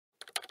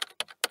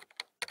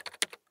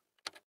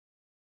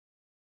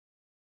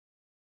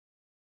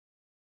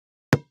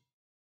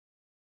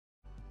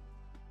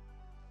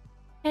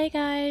Hey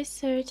guys,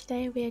 so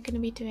today we are going to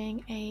be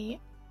doing a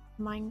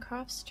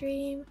Minecraft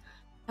stream.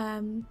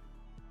 We're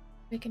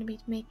going to be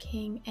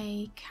making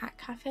a cat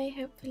cafe,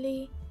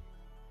 hopefully.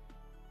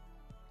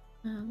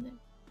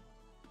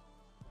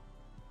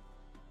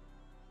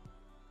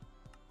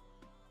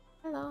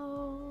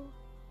 Hello.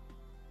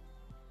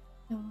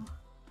 Oh.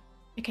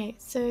 Okay,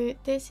 so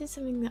this is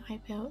something that I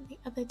built the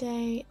other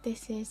day.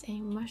 This is a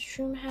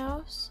mushroom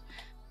house.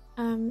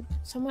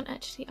 Someone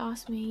actually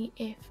asked me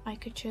if I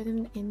could show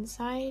them the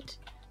inside.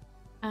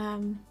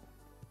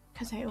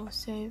 Because I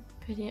also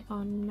put it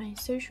on my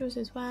socials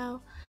as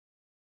well.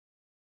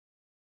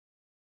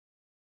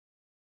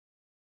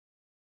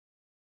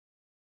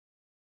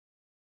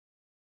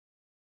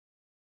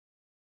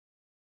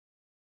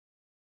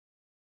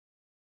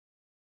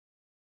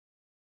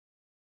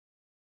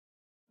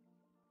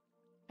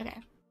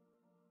 Okay.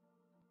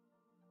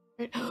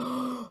 Look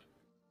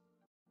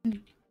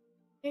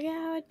at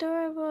how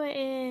adorable it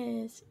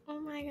is!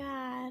 Oh my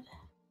god.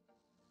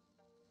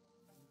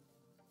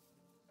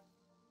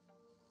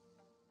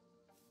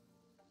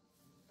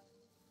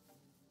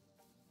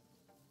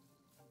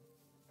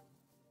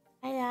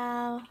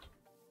 Hello.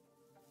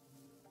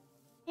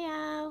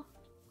 Hello.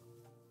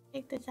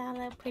 Take this out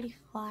of pretty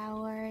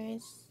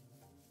flowers.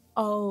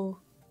 Oh.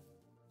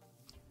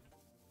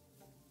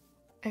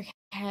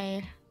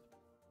 Okay.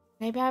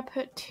 Maybe I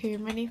put too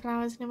many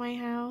flowers in my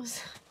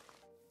house.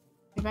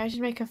 Maybe I should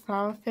make a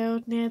flower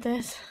field near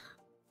this.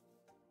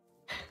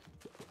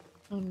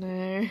 Oh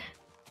no.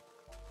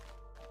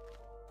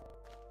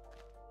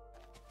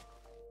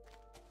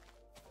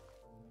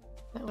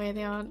 That way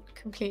they aren't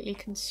completely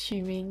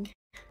consuming.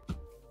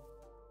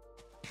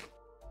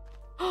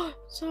 Oh,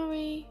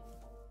 sorry.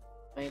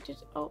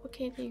 Oh,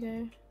 okay, there you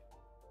go.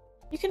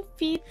 You can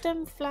feed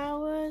them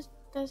flowers.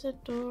 That's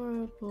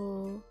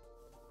adorable.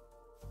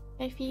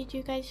 I feed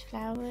you guys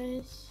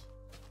flowers.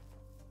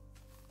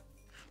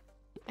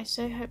 I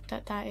so hope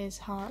that that is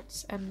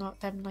hearts and not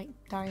them like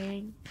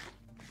dying.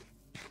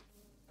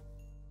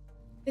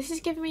 This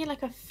is giving me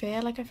like a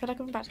fear, like I feel like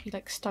I'm about to be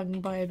like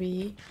stung by a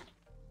bee.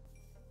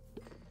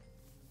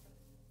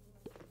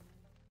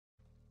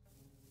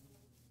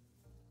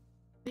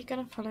 Are you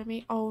gonna follow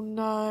me? Oh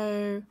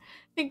no.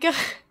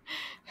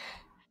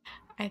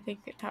 I think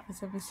that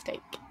was a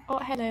mistake. Oh,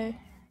 hello.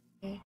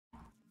 Okay.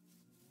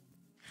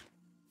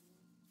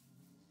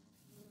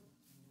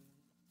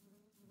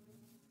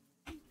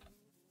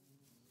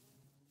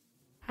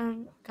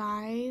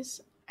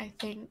 Guys, I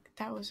think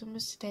that was a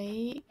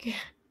mistake.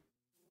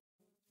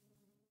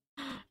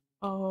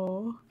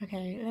 Oh,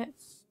 okay,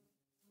 let's...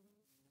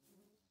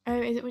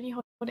 Oh, is it when you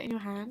hold it in your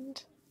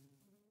hand?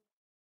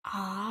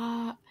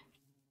 Ah,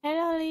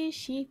 hello, little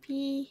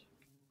sheepy.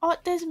 Oh,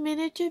 there's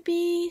miniature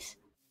bees.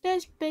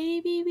 There's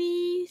baby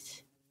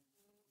bees.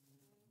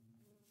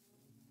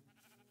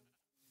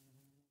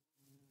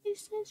 It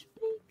says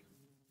baby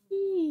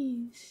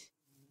bees.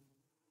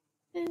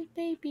 There's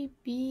baby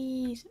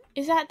bees.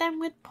 Is that them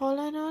with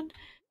pollen on?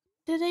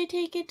 Do they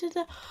take it to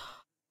the...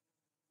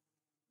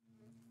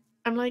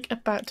 I'm like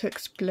about to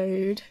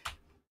explode.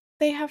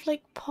 They have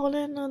like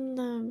pollen on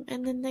them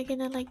and then they're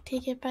gonna like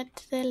take it back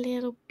to their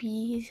little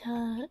bees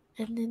hut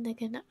and then they're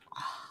gonna...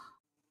 Oh,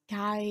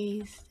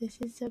 guys, this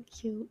is so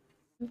cute.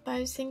 But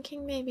I was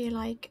thinking maybe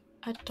like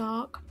a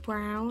dark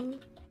brown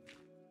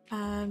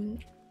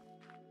and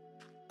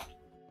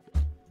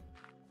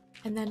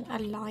then a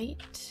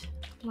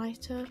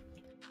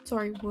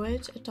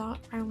a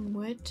dark brown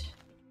wood,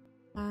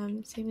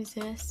 same as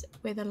this,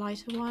 with a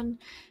lighter one,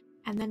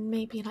 and then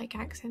maybe like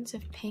accents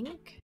of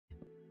pink.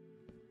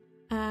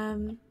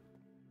 But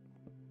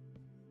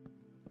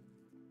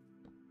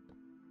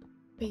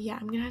yeah,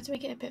 I'm gonna have to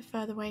make it a bit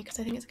further away because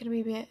I think it's gonna be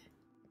a bit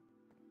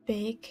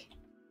big.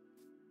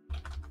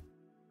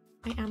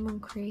 I am on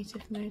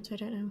creative mode, so I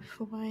don't know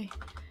why.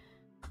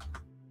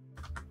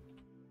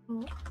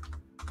 Oh,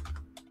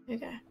 there we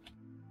go.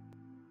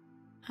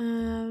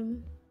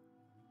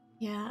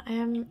 Yeah, I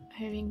am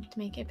hoping to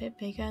make it a bit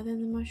bigger than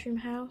the mushroom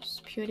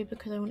house, purely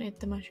because I wanted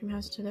the mushroom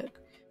house to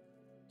look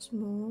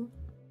small.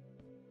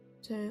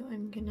 So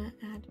I'm gonna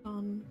add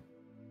on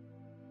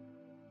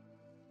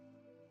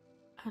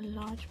a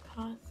large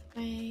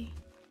pathway.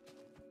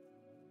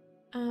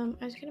 I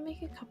was gonna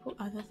make a couple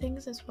other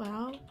things as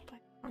well, but I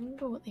can't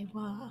remember what they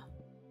were.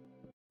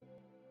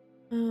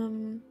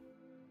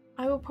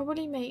 I will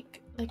probably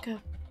make like a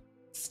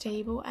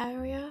stable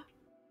area.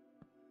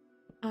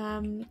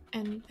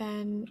 And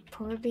then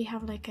probably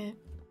have like a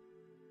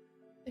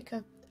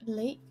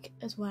lake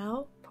as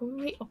well,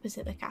 probably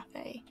opposite the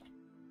cafe.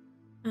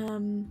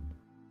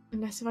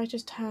 Unless if I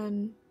just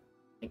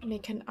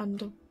make an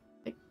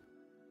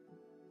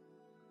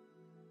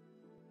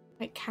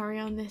carry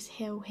on this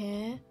hill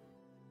here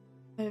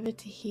over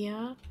to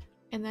here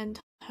and then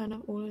turn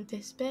up all of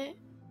this bit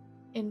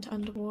into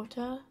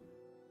underwater.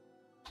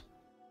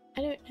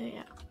 I don't know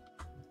yet,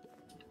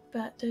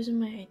 but those are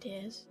my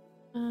ideas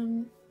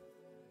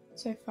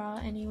so far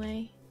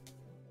anyway.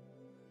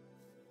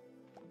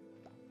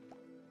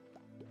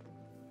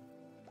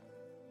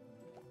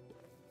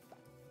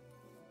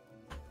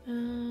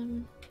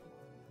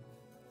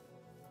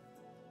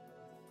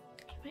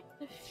 Might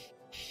add a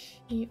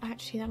few,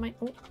 actually that might,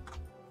 oh.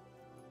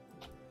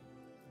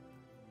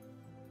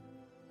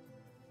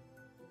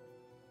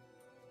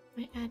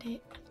 Might add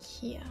it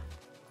here.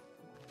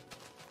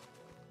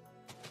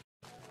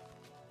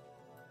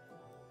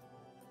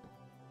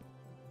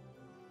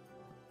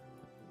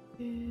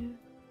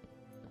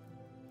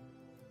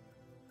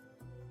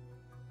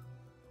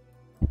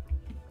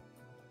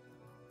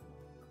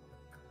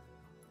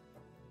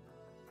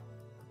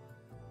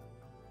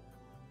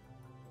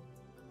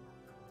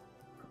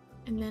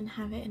 And then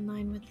have it in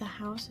line with the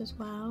house as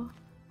well.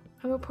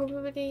 I will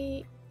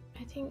probably,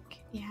 I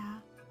think, yeah.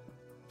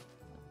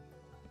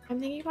 I'm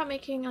thinking about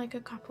making like a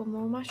couple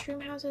more mushroom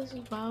houses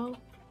as well.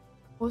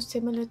 Or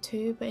similar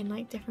to, but in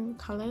like different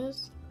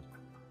colours.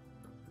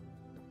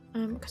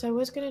 Because I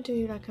was going to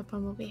do like a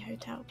Bumble Bee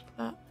hotel,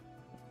 but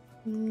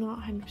I'm not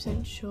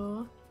 100%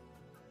 sure.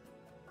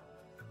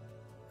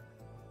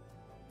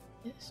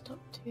 Let's stop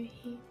to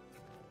here.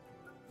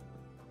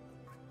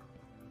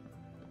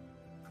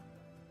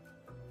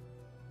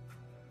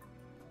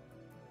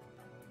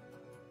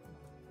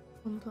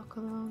 One block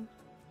along.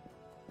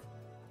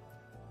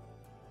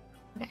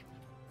 Okay.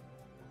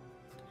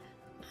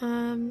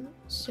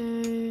 So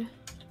it'd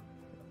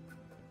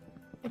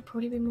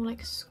probably be more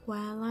like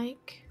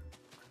square-like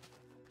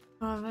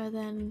rather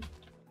than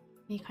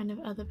any kind of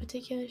other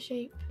particular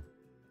shape.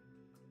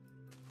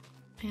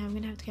 Yeah, I'm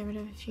gonna have to get rid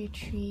of a few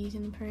trees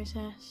in the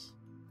process.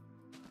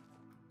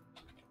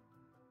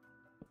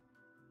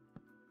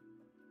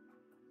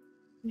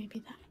 Maybe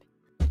that.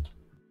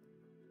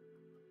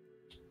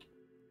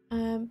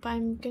 But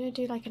I'm gonna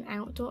do like an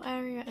outdoor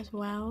area as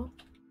well.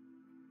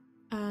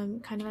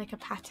 Kind of like a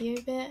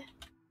patio bit.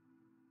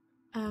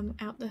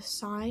 Out the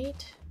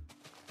side.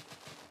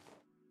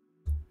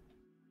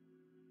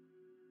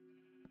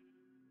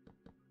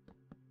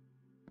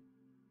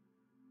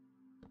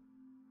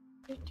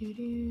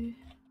 Doo-doo-doo.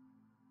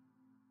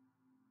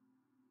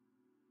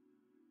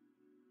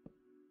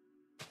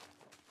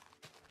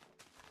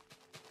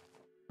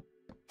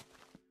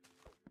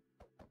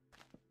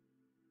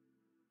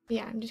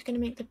 Yeah, I'm just gonna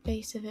make the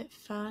base of it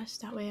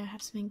first, that way I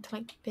have something to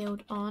like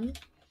build on.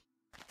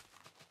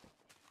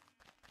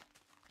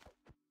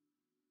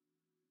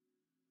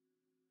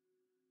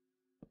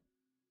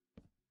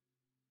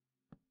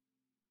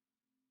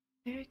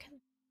 I reckon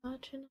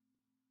large enough.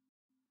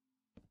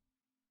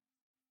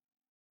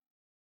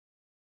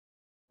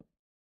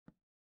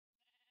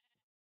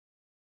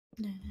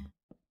 No.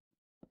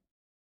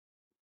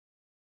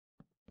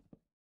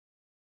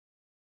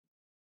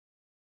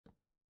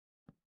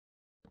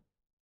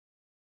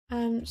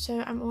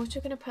 So I'm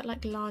also gonna put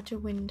like larger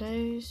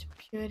windows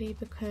purely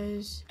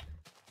because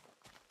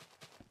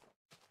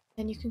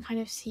then you can kind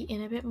of see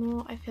in a bit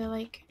more. I feel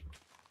like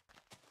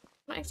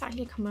not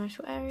exactly a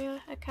commercial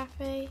area, a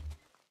cafe,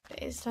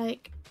 but it's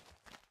like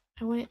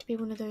I want it to be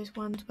one of those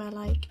ones where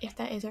like if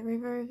there is a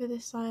river over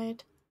this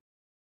side,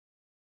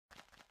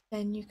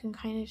 then you can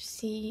kind of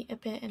see a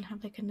bit and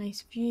have like a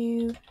nice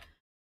view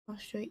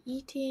whilst you're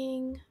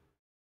eating.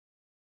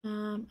 I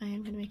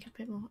am gonna make a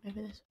bit more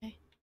over this way.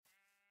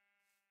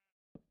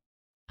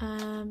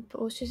 But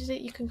also so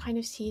that you can kind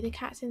of see the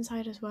cats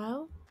inside as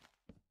well.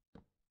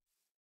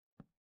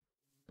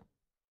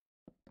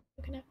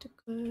 We're gonna have to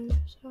go,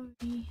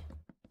 sorry.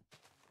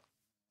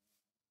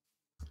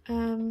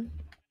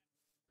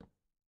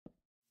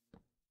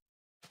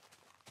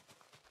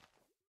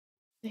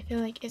 I feel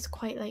like it's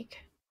quite like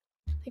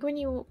when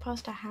you walk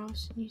past a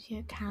house and you see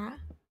a cat,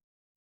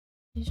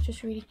 it's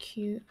just really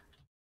cute.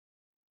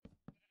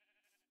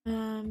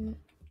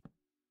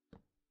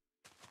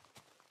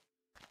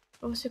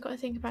 Also got to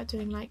think about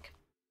doing like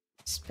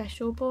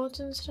special boards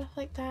and stuff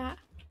like that,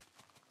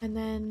 and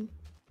then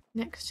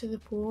next to the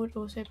board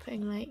also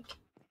putting like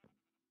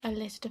a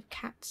list of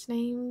cats'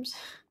 names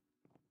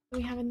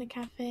we have in the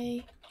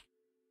cafe.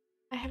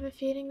 I have a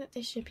feeling that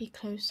this should be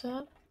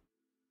closer,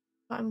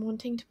 but I'm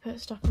wanting to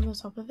put stuff on the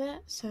top of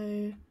it,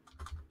 so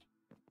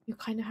you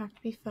kind of have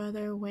to be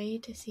further away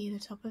to see the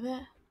top of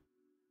it.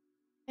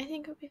 I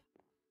think it'll be.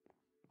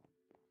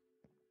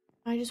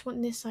 I just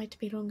want this side to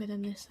be longer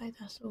than this side,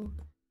 that's all.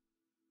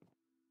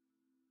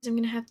 So I'm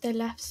going to have the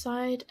left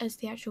side as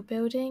the actual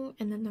building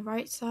and then the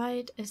right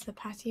side as the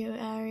patio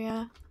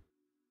area.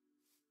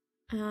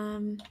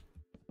 The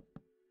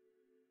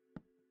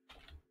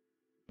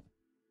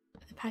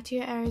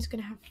patio area is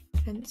going to have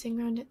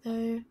fencing around it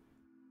though.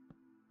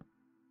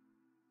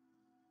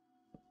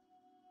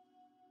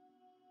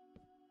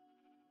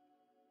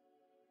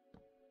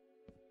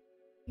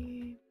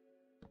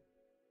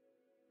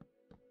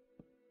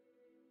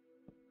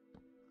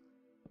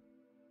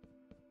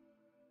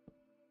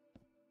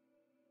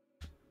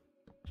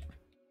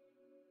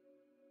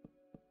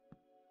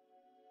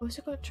 I've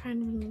also got to try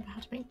and remember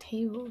how to make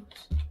tables.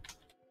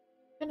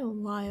 It's been a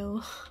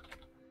while.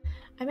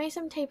 I made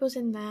some tables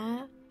in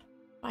there,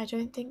 but I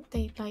don't think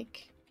they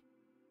like.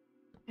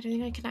 I don't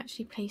think I can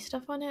actually place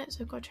stuff on it,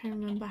 so I've got to try and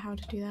remember how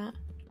to do that.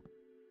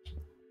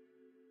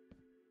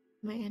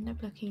 Might end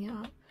up looking it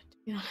up, to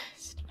be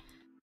honest.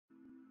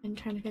 and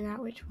trying to figure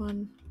out which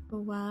one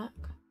will work.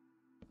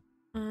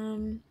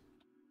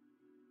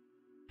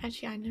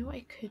 Actually, I know what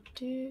I could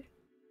do.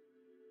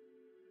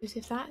 Because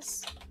if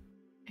that's...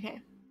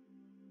 Okay.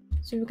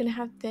 So we're going to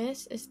have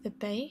this as the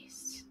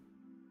base.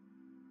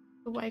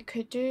 But what I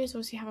could do is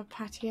also have a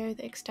patio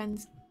that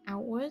extends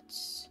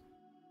outwards.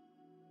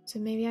 So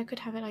maybe I could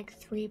have it like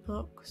 3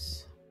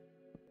 blocks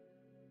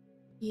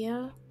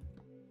here.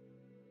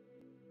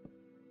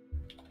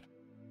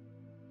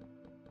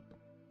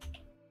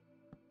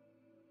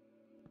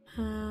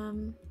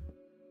 Then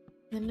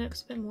it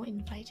looks a bit more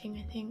inviting,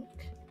 I think.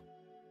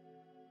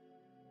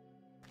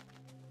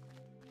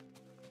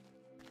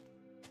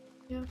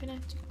 You're gonna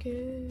have to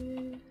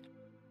go.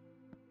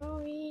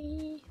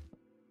 Sorry.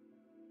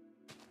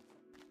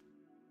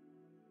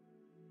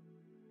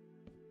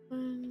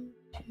 1,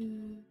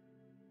 2,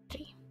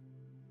 3.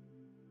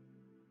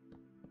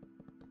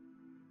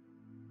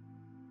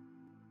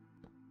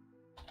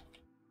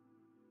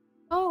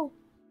 Oh!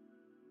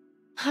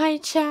 Hi,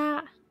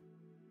 chat!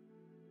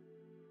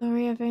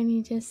 Sorry, I've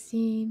only just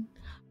seen.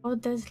 Oh,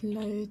 there's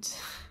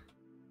loads.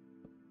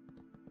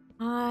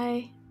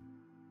 Hi.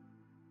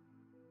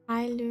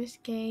 Hi, Lewis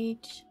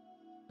Gage.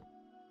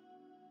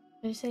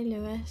 Did I say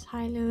Lewis?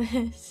 Hi,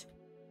 Lewis.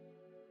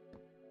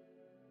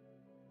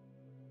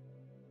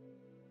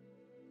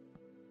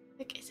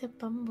 Look, it's a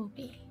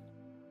bumblebee.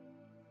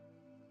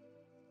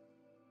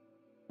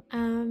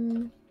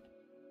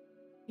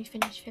 We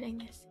finished filling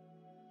this.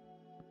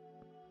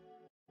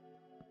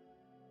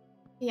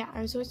 Yeah,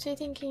 I was also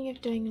thinking of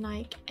doing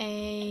like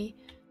a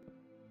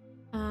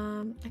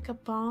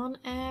barn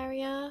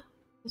area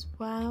as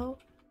well.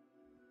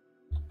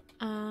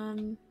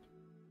 And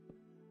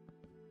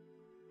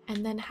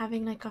then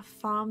having like a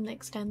farm that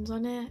extends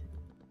on it.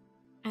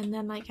 And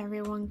then like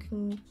everyone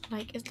can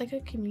like, it's like a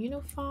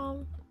communal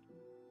farm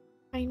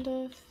kind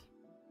of.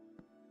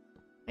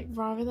 Like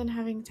rather than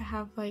having to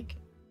have like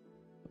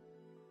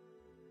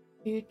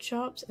food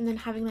shops and then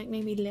having like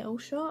maybe little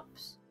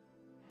shops.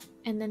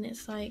 And then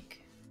it's like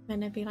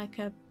gonna be like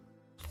a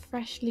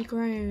freshly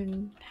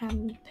grown,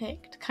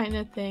 hand-picked kind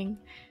of thing.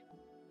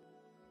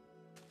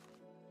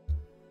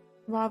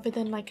 Rather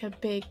than like a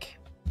big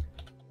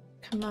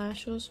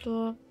commercial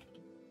store.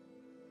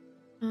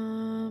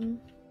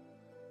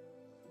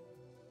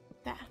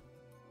 There.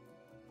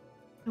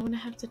 I want to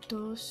have the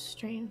doors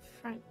straight in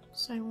front,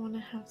 so I want to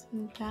have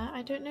them there.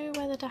 I don't know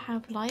whether to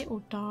have light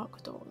or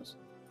dark doors.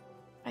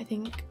 I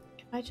think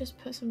if I just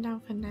put some down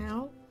for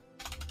now.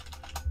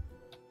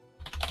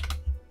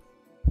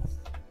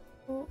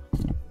 Or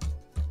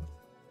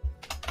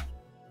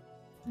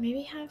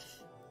maybe have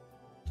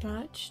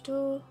birch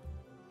door.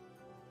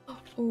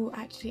 Oh,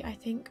 actually, I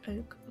think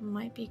oak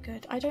might be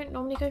good. I don't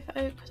normally go for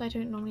oak because I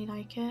don't normally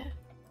like it.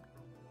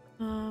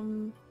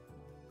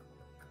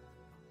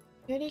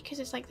 Really, because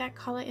it's like that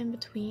colour in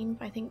between,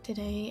 but I think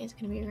today is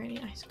going to be a really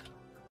nice colour.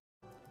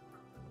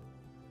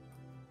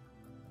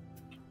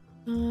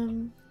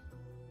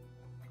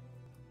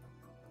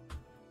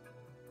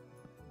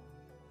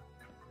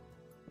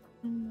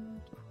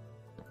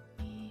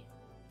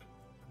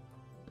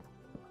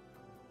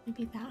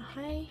 Maybe that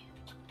high?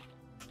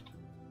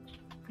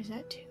 Or is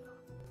that too?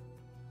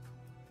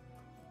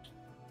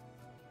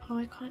 Oh,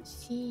 I can't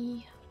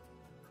see.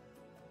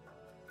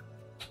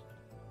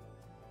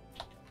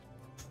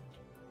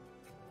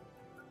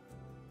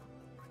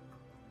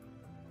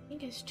 I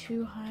think it's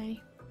too high.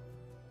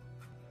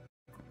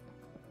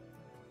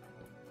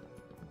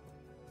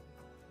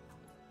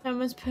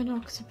 Someone's put an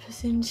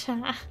octopus in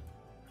chat.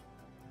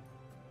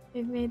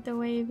 They've made the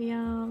wavy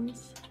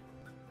arms.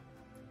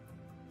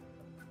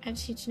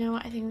 Actually, do you know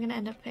what? I think I'm going to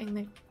end up putting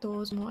the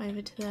doors more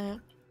over to the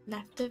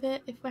left of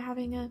it if we're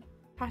having a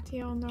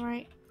patio on the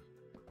right.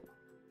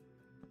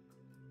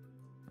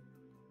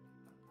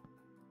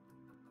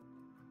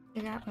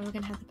 Figure out where we're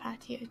going to have the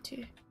patio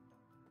too.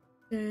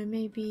 So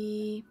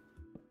maybe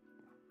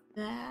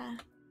there.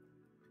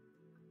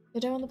 I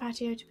don't want the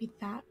patio to be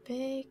that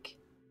big.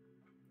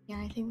 Yeah,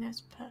 I think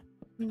that's perfect.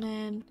 And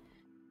then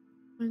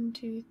 1,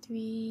 2,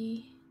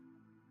 3,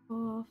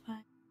 4, 5,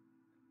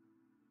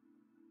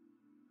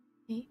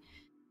 8.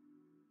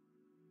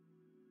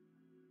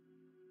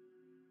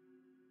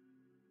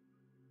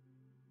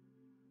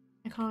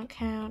 I can't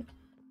count.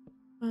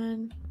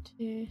 1,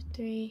 2,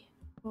 3,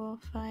 4,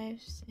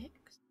 5,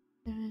 6,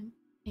 7,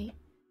 8.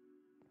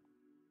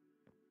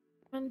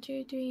 1,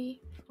 2,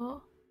 3,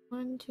 4.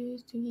 1, 2,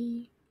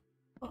 3,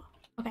 4.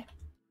 Okay.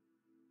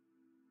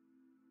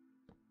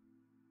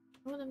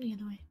 I want them the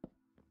other way.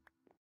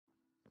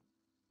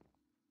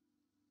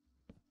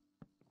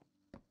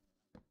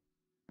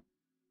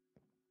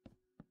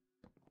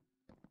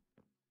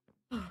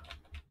 Oh,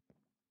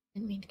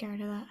 didn't mean to get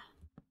rid of that.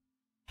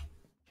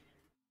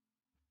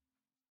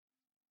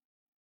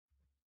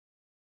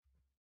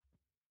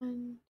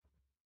 One,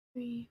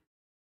 3.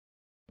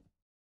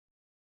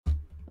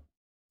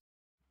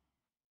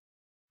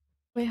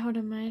 Wait, hold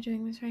on. Am I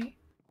doing this right?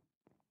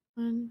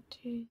 1,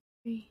 2,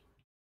 3.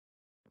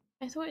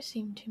 I thought it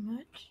seemed too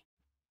much.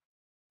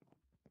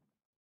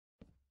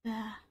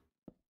 There.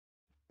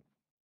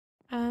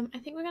 I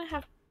think we're gonna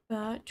have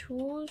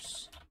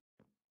virtuals.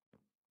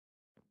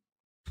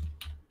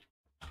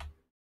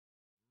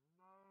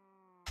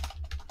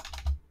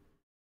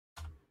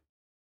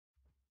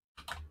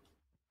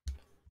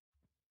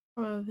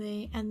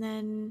 Probably, and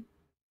then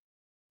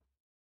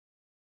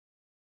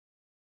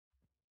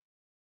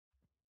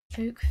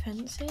oak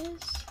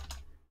fences.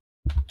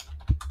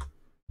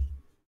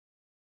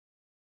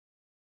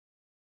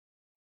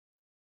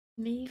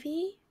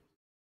 Maybe.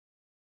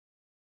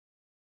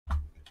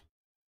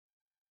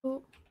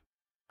 Oh.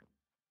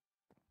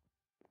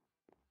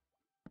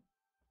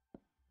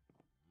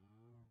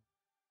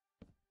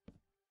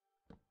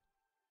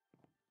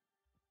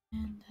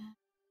 And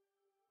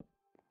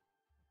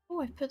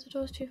oh, I've put the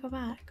doors too far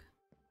back.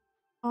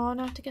 Oh,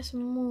 now I have to get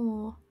some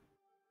more.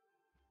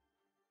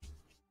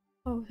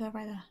 Oh, they're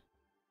right there.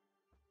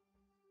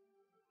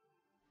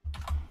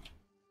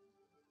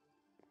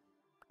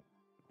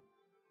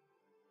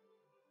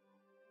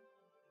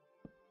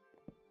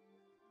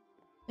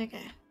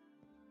 Okay.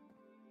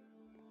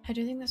 I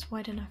do think that's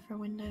wide enough for a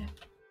window.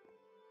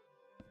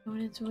 I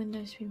wanted the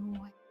windows to be more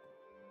wide.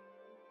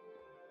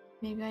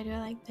 Maybe I do it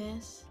like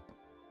this.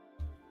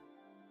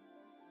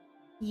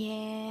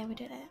 Yeah, we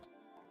did it.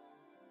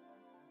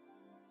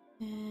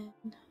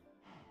 And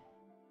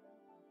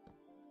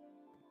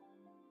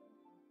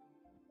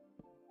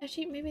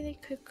actually, maybe they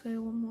could go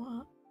one more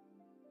up.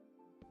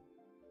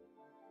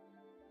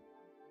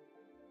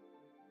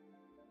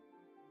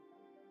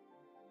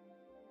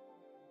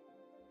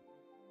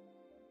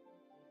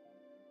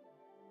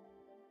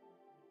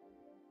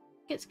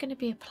 It's going to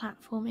be a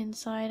platform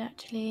inside,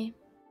 actually.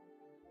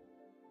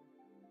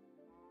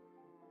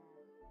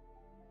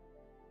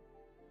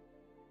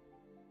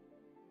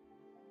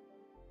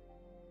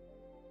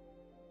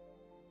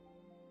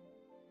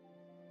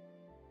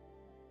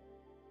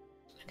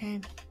 Okay.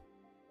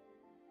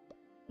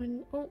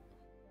 Oh.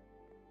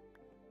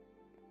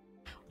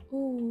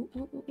 Ooh,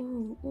 ooh,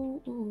 ooh,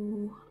 ooh,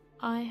 ooh.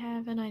 I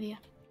have an idea.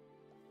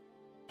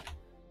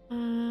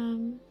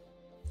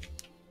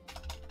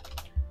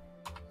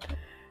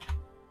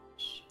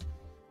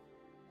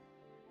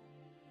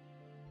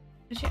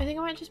 Actually, I think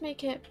I might just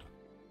make it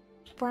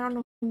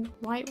brown and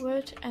white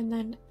wood, and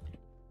then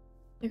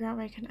figure out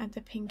where I can add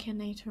the pink in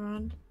later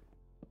on.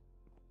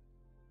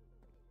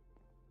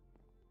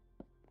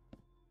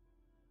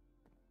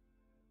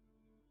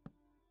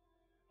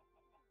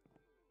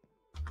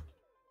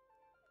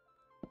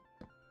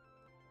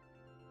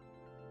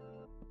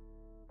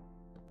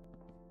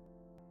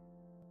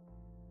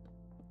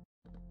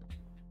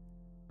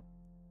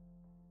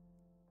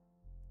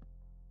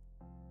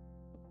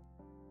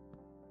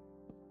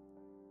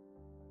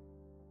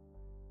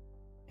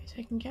 So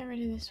I can get rid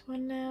of this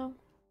one now,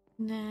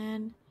 and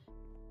then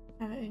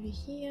have it over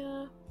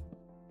here.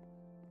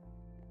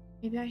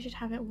 Maybe I should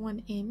have it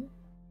one in,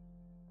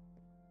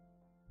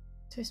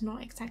 so it's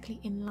not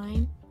exactly in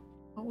line.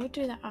 But we'll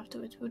do that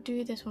afterwards. We'll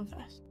do this one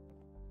first.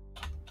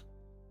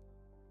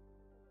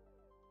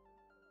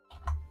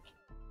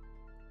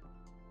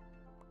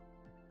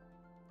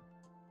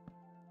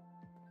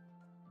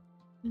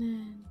 And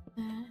then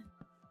that.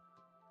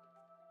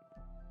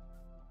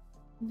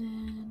 And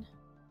then...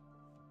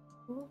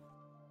 Oh,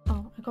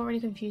 I got really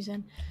confused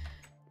then.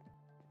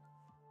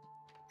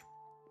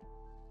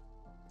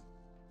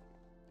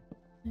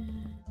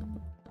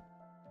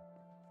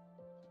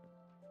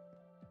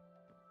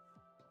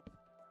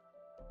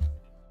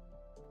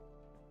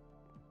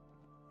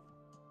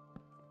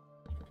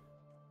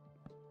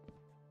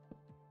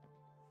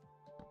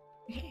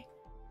 Okay,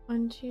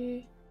 1,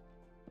 2,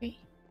 3.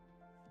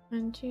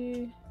 1,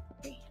 2,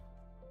 3.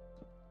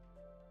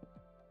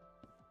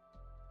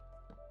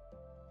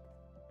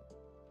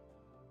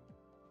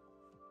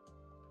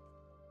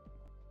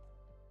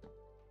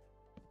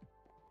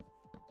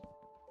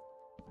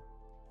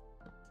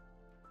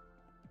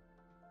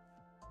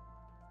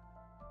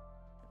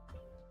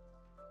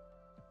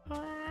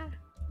 Ah.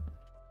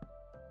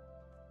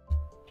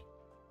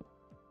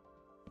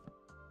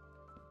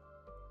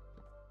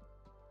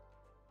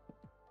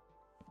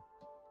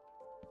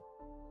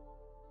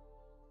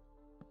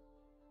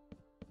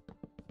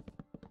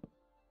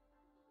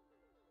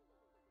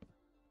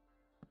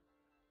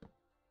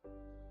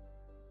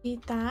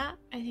 Need that.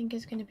 I think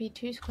it's going to be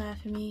too square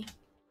for me.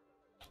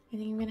 I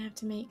think I'm going to have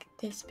to make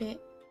this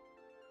bit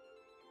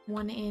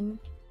one in.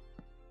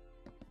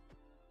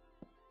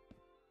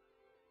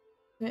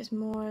 So it's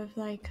more of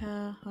like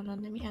a... Hold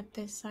on, let me add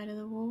this side of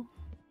the wall.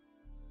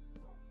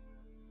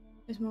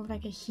 It's more of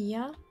like a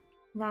here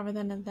rather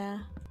than a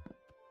there.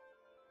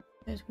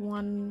 There's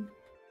one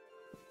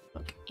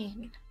look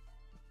in.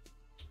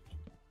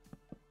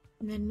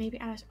 And then maybe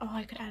add a... Oh,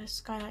 I could add a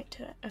skylight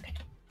to it. Okay.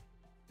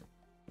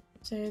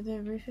 So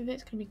the roof of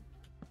it's going to be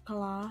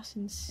glass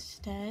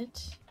instead.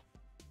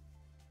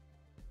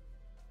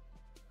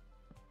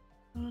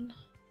 On.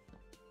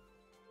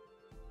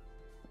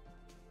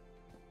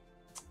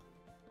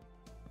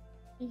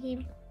 I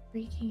keep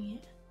breaking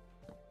it.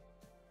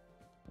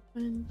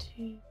 1,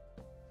 2.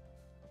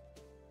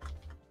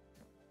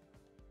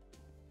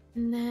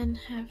 And then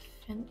have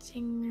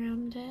fencing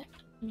around it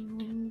and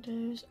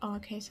windows. Oh,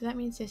 okay, so that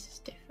means this is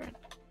different.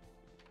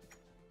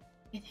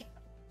 I think.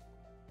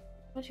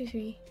 1, 2,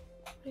 3.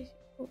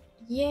 Oh,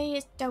 yay,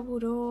 it's double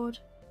doored.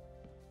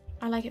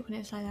 I like it when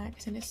it's like that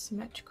because then it's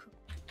symmetrical.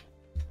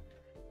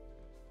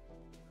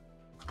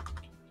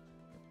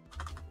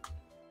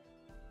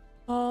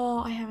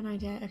 Oh, I have an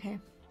idea. Okay.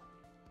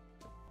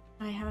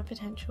 I have a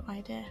potential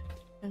idea.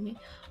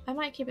 I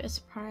might keep it a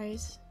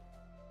surprise.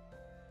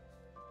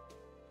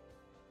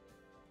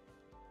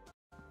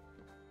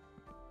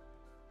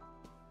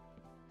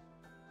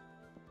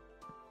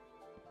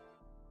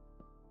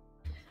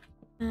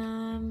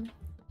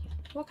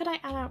 What could I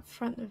add out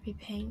front that would be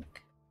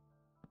pink?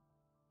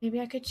 Maybe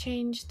I could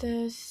change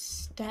the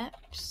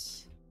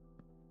steps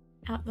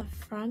out the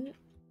front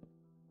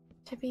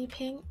to be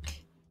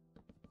pink.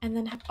 And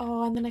then have,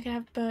 oh, and then I could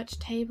have birch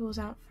tables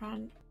out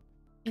front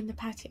in the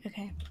patio.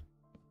 Okay.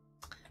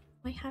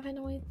 I have an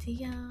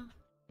idea.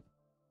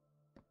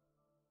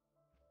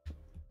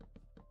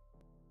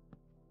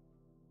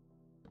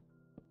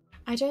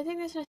 I don't think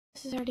there's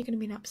necessarily going to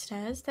be an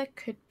upstairs. There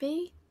could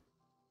be.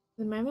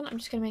 At the moment, I'm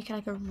just going to make it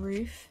like a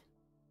roof.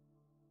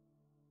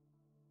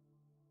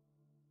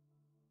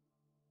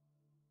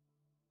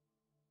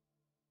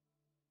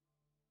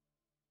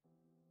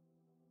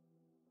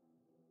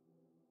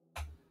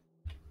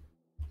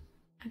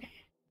 Okay.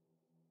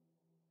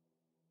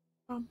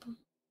 Bumble.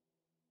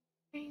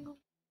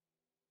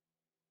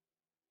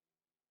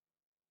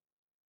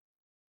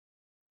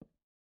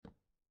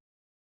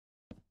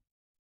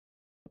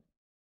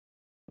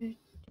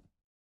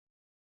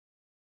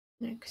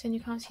 No, because then you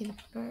can't see the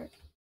bird.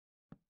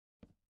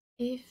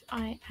 If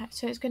I had,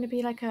 so it's going to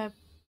be like a,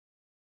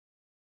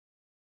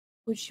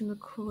 what you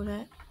call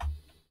it?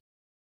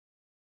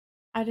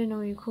 I don't know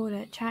what you call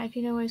it. Chat if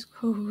you know what it's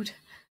called.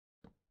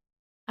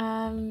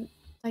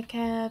 Like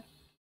a,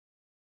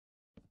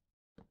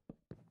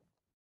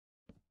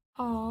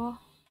 oh,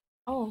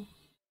 oh,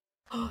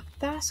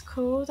 that's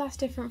cool. That's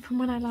different from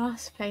when I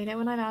last played it.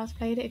 When I last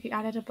played it, if you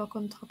added a block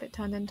on top, it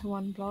turned into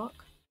one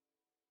block.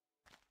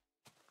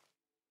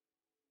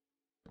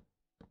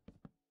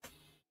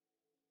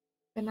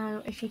 But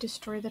now, if you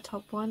destroy the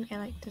top one, it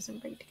like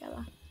doesn't break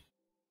together.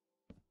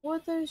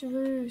 What are those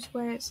roofs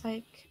where it's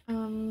like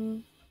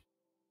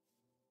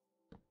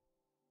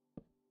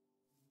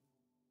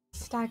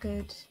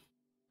staggered,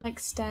 like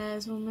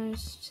stairs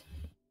almost?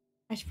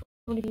 I should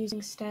probably be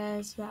using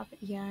stairs for that,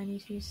 but yeah, I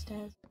need to use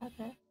stairs for that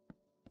bit.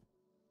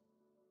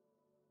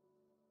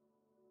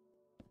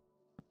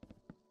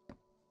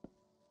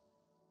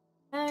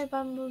 Hello,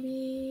 Bumble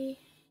Bee.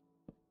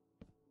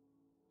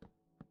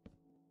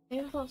 They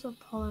have lots of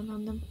pollen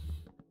on them.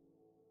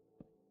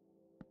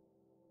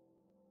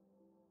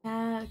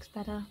 Yeah, that looks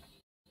better.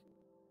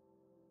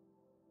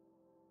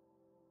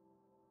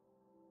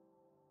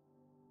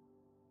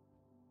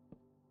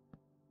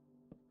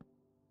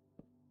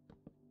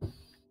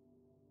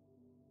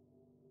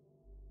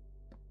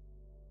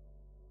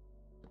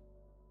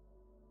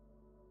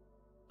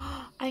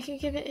 I could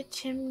give it a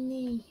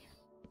chimney.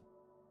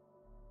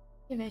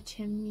 Give it a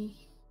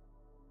chimney.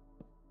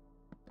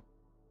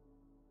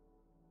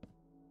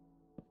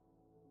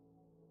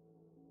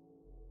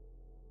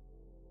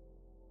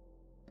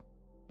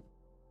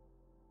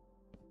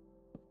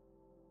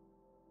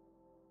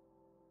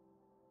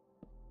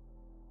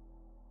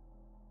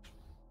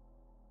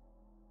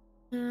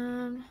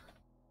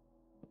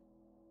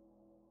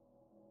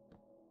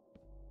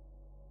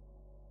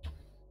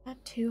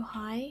 That too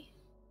high?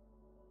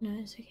 No,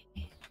 it's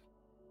okay.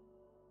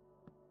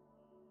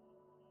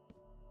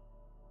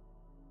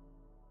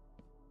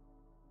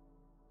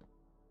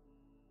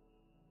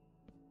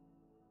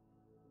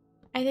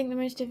 I think the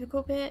most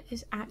difficult bit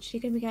is actually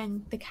going to be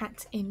getting the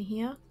cats in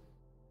here.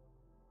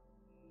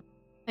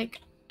 Like,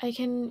 I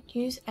can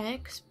use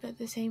eggs, but at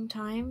the same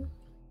time,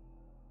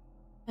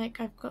 like,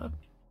 I've got a...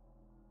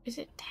 Is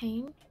it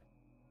tame? Is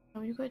that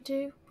what you've got to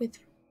do? With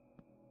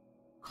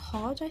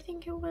cod, I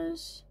think it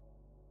was?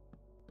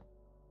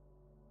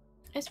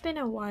 It's been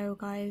a while,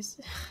 guys.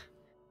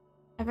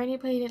 I've only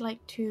played it like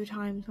 2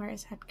 times where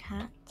it's had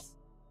cats.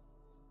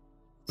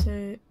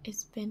 So,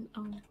 it's been a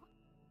while.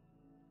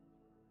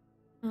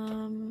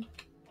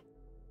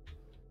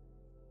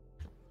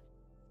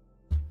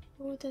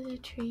 Oh, there's a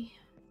tree.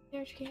 Is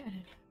there a tree? I don't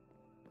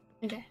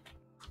know. Okay.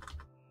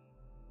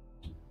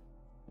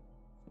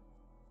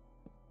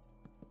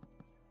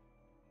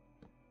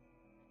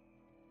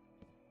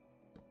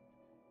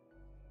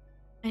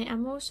 I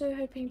am also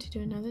hoping to do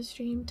another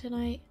stream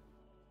tonight.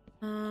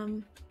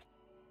 I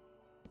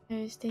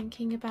was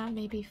thinking about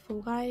maybe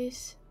Fall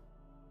Guys.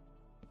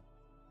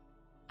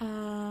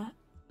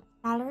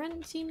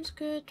 Valorant seems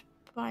good,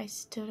 but I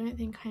still don't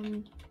think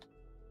I'm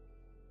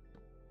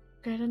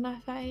good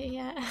enough at it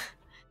yet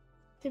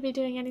to be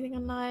doing anything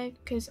on live,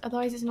 because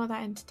otherwise it's not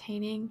that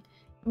entertaining.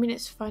 I mean,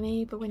 it's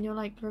funny, but when you're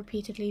like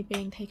repeatedly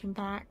being taken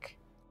back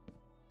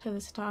to the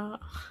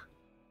start.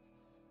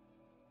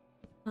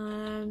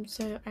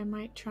 So I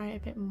might try a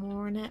bit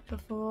more on it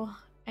before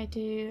I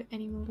do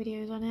any more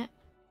videos on it.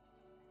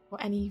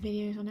 or any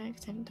videos on it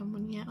because I haven't done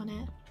one yet on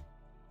it.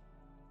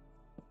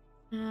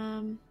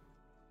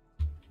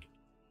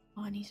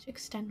 Oh, it needs to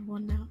extend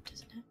one now,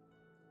 doesn't it?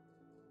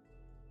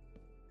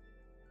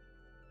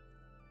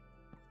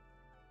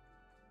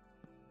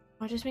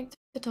 I'll just make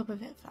the top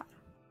of it flat.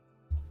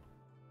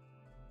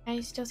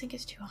 I still think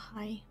it's too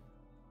high.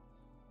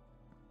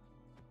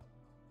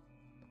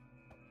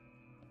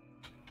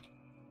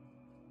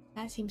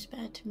 That seems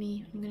better to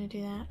me. I'm gonna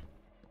do that.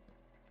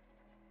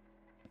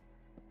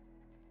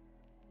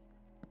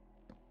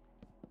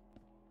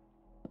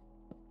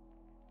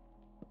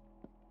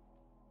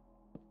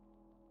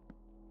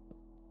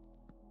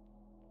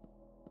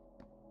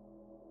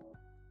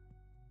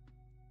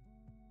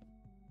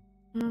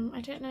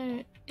 I don't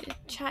know.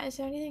 Chat, is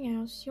there anything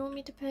else you want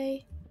me to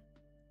play?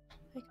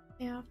 Like,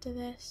 after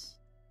this?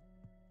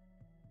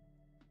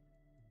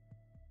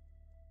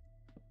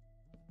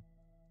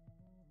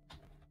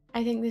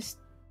 I think this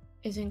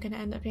isn't going to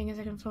end up being a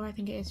second floor. I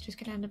think it is just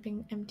going to end up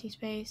being empty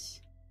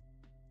space.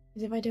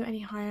 Because if I do it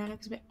any higher, it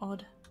looks a bit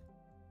odd.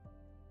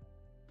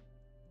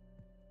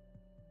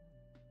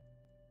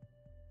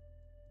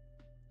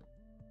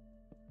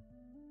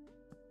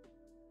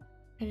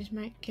 I just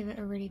might give it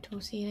a really tall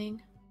ceiling.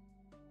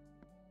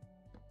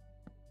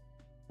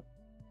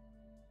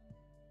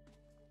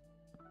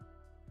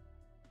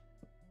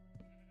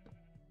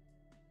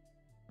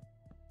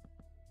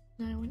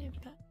 No, I want it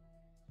back.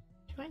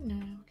 Do I? No,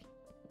 okay.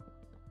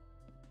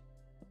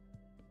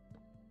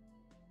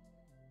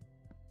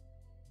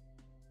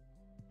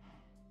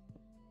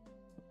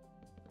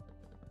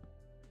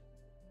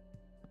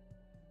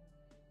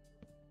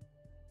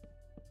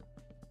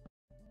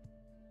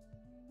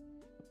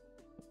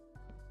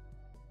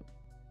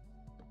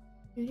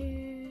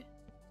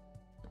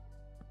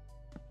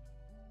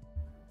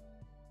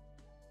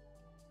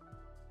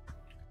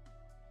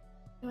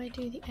 Do I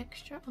do the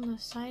extra on the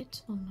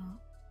sides or not?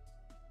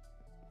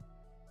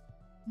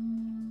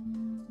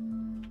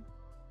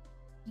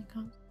 I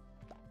can't,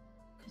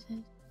 because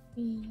it's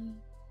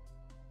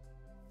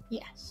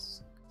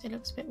yes, it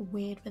looks a bit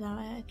weird without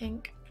it, I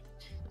think.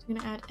 So I'm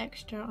gonna add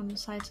extra on the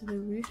sides of the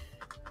roof.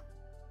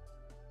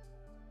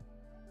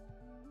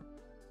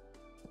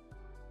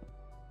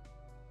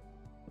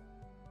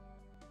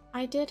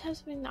 I did have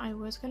something that I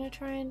was gonna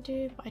try and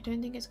do, but I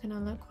don't think it's gonna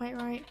look quite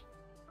right.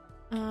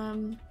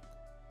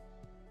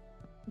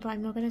 But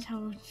I'm not gonna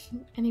tell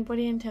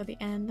anybody until the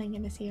end. I'm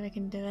gonna see if I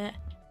can do it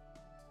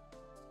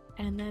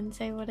and then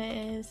say what it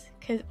is.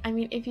 Because I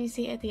mean, if you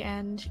see it at the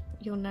end,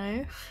 you'll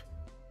know,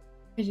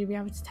 because you'll be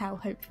able to tell,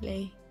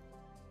 hopefully.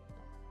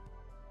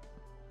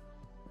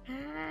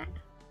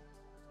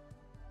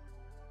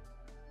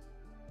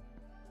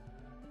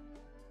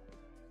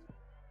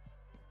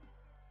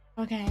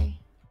 Okay.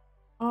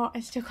 Oh, I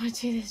still gotta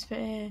do this bit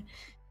here.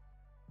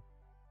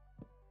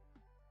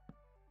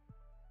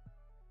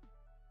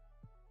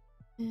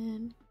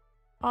 And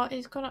oh,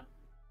 it's gone up.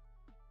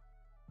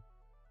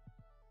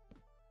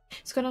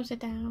 It's gone upside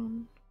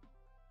down.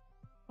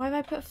 Why have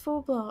I put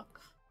full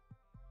block?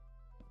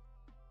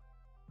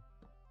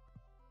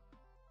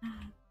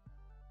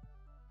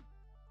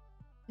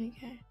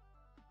 Okay.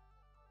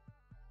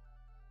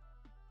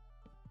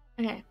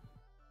 Okay.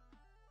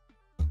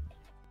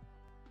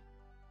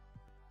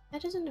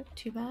 That doesn't look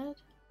too bad.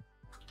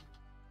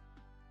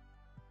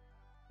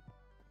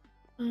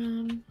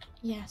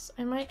 Yes,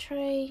 I might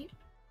try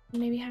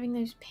maybe having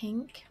those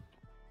pink.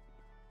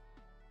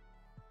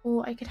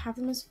 Or I could have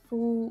them as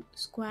full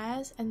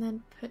squares and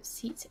then put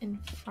seats in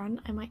front.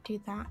 I might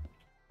do that.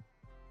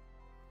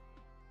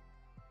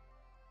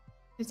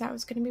 Because that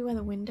was going to be where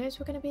the windows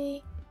were going to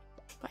be.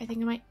 But I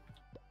think I might...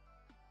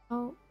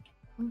 Oh,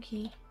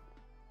 monkey.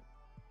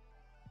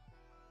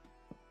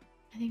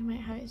 I think I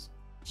might have it as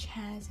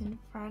chairs in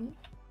front.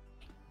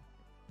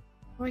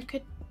 Or I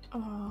could...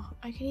 Oh,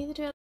 I could either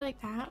do it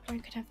like that, or I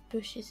could have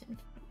bushes in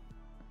front.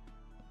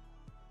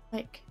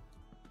 Like...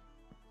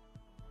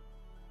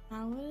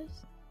 flowers?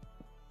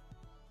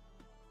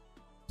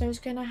 So it's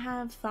going to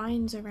have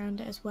vines around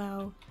it as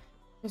well.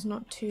 It's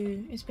not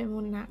too... It's a bit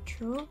more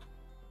natural.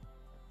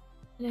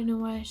 I don't know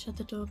why I shut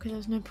the door, because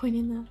there's no point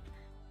in that.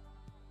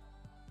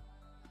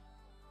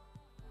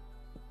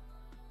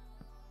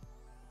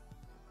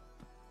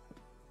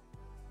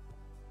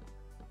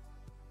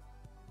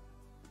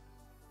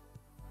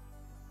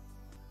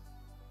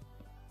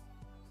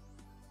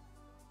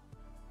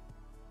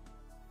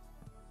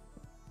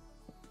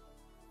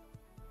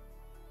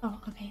 Oh,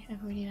 okay,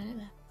 I've already done it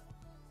there.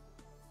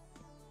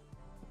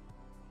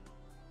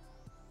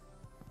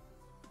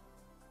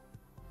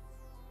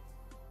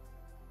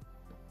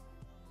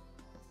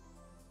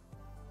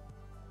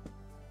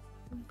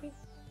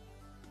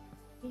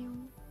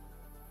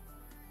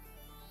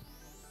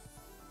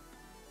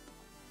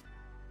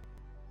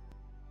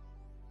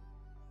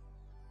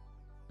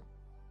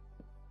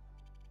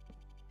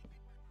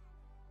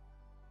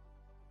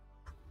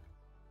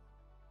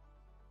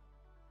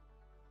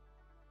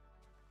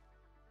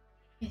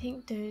 I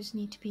think those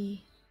need to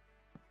be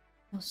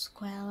more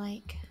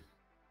square-like.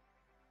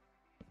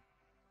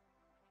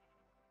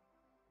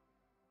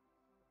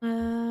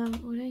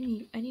 What do I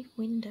need? I need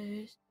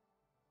windows.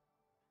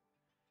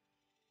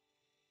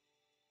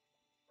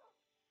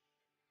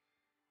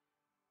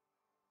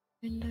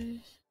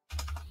 Windows.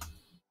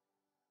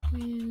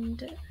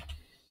 Windows.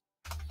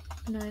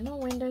 No, not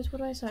windows. What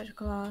do I search?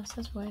 Glass.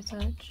 That's what I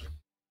search.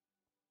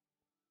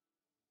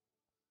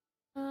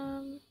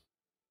 Do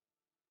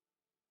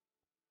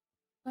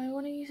I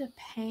want to use a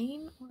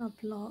pane or a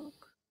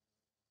block?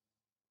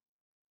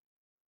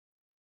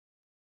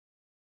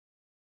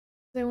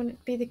 I want it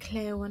to be the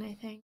clear one, I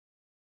think.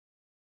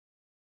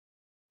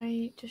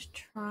 I just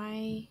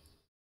try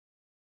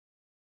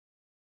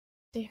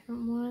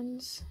different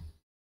ones.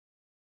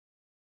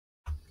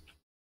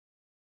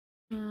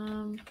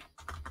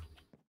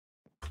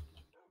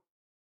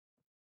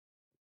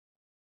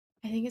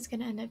 I think it's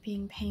gonna end up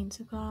being panes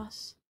of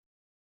glass.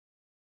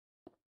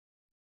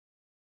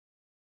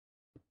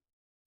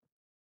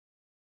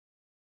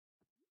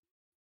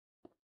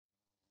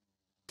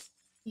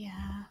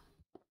 Yeah,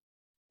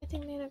 I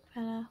think they look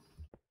better.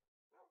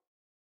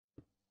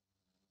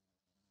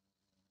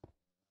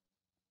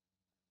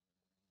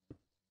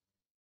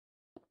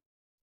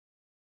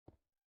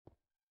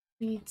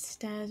 We need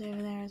stairs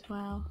over there as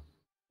well.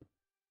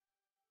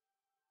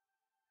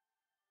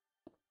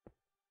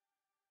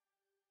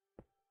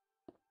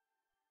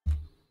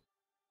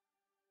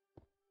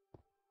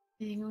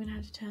 I think I'm gonna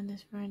have to turn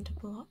this row into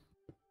block.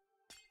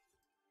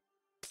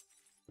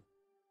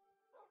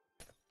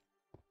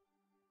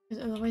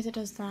 Because otherwise it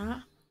does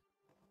that.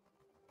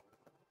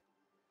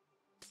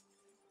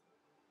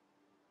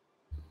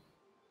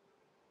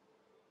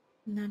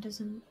 And that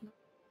doesn't...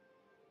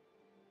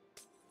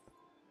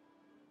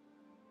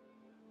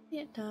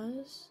 Yeah, it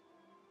does.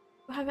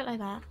 We'll have it like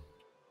that.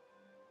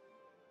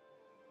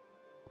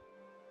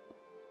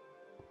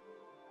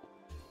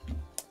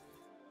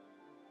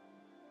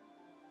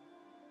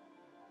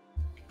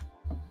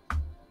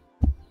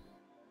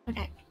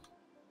 Okay.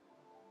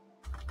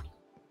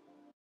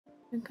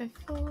 We'll go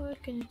forward,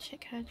 gonna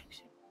check how it looks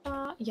so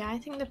far. Yeah, I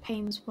think the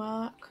panes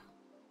work.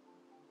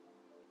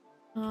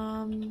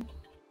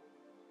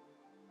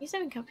 He's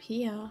something up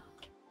here.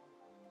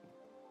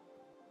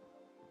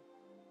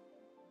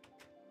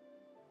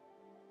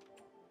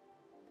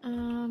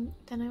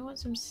 Then I want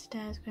some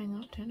stairs going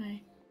up, don't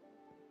I?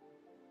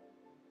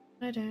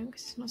 I don't,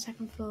 because it's not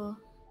second floor.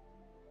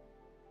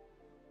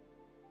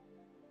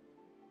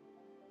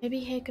 Maybe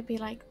here could be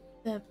like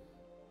the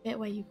bit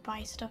where you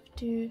buy stuff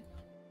to.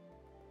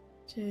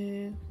 So,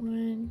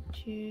 1,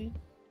 2.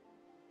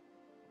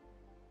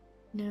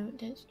 No,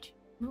 that's 2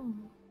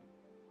 more.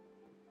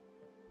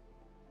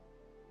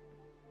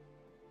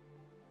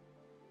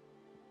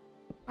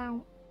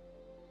 Wow.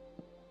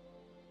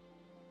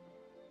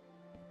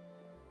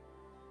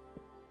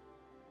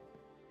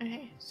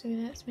 Okay, so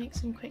let's make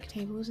some quick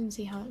tables and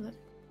see how it looks.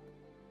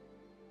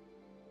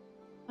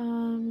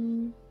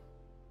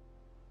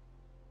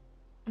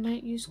 I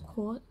might use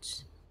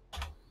quartz.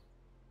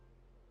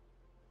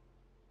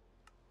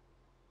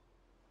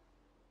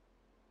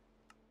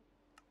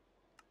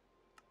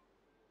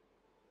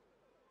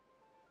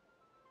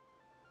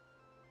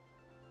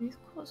 Use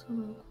quartz or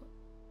normal quartz?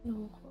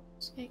 Normal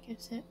quartz. It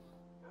gives it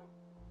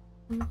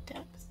more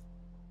depth.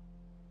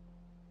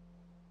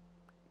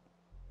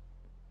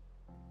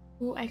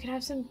 Oh, I could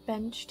have some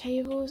bench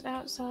tables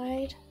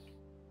outside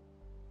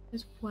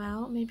as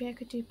well. Maybe I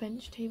could do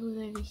bench tables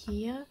over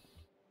here.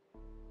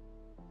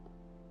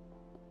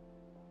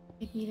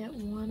 I'd need it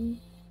one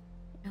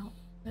out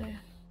there.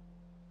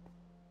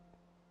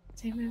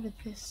 Same over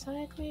this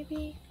side,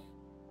 maybe.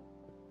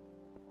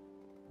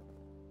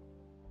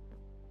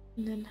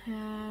 And then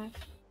have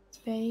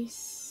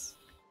space.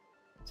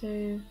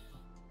 So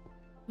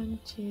 1,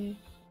 2,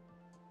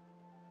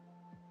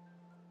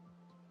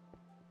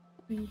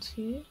 1,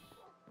 2.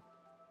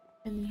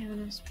 And then you have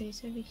enough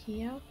space over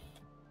here.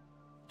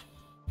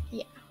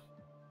 Yeah.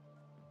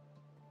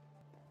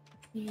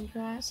 You can go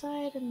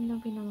outside and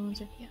there'll be another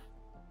ones over here.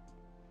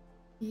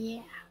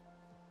 Yeah.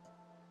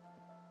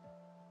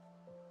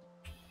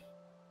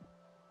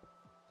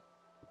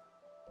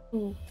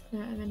 Oh,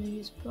 no, I'm gonna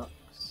use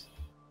blocks.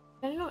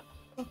 Can I not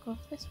block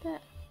off this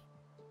bit?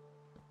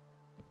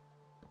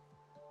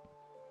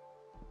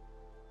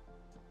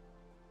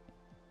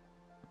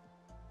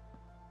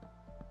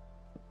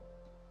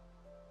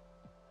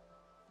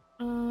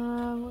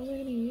 What was I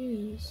gonna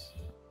use?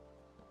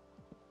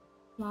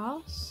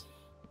 Glass?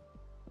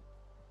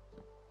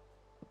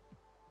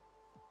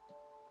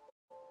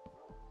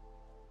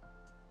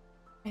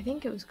 I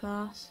think it was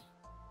glass.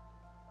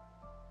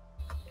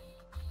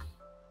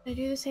 Did I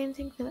do the same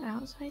thing for the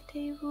outside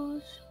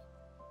tables?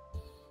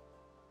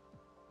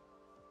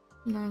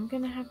 No, I'm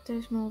gonna have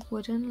those more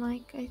wooden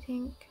like, I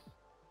think.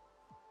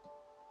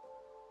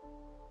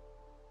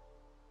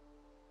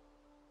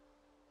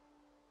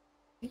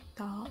 Like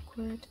dark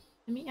wood.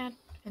 Let me add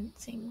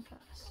fencing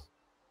first.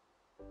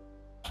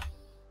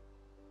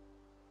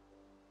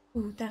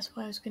 Ooh, that's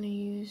what I was gonna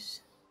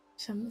use.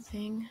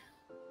 Something.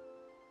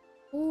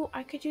 Ooh,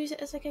 I could use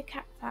it as like a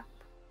cat flap.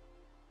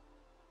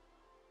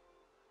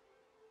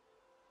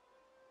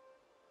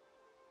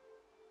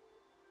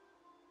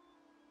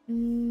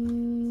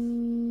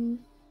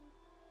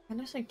 That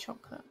looks like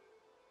chocolate.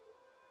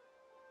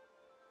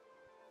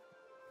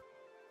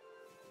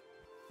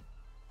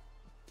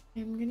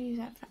 I'm gonna use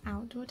that for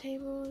outdoor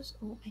tables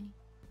or any.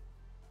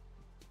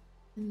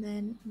 And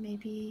then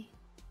maybe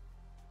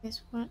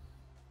this one,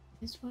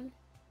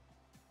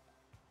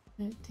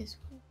 no, this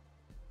one.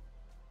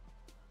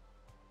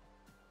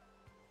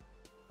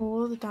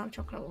 Or the dark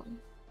chocolate one.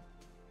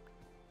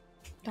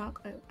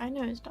 Dark oak. I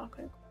know it's dark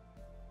oak.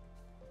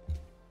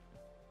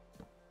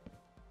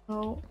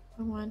 Oh,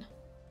 wrong one.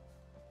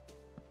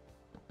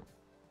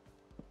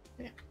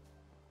 Yeah.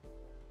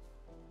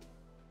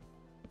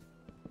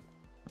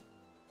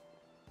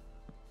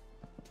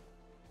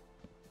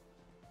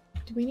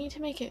 Do we need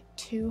to make it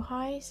too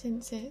high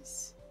since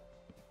it's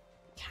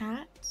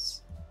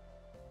cats?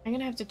 I'm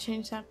gonna have to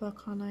change that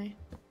book, aren't I?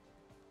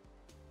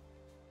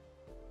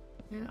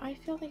 No, I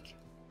feel like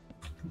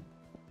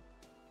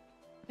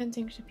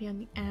fencing should be on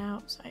the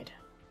outside.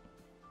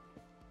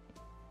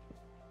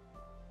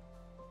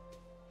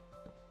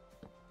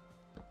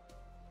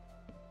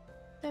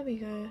 There we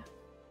go.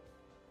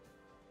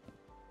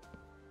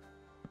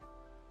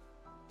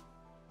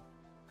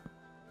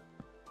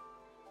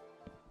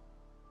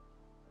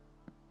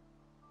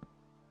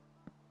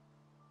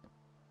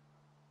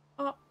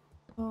 Oh,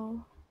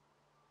 oh.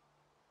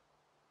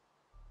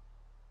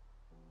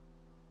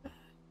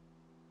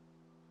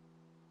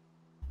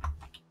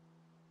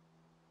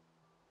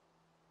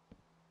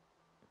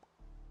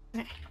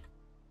 Okay.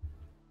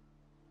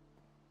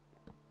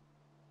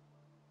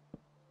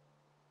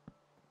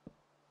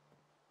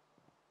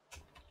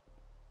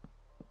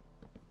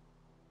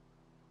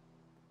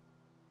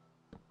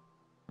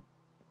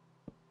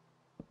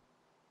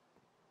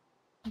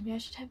 Maybe I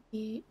should have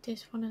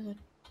this one as a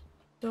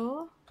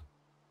door.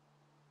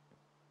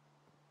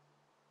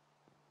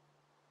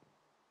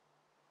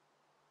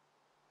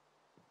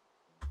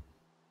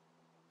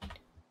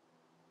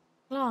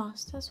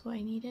 Glass, that's what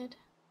I needed.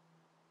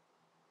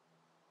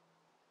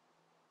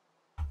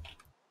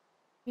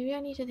 Maybe I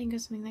need to think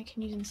of something that I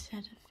can use instead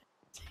of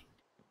fencing.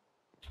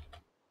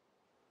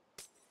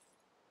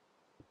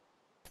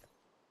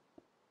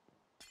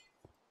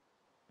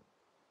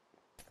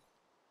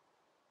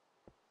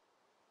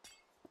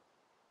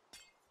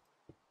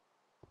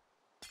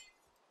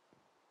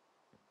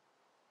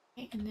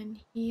 Okay, and then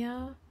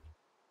here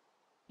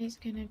is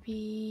gonna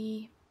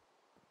be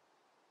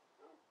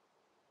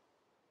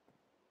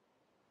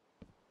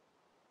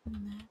and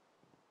there,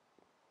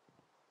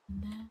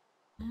 and there,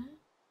 there.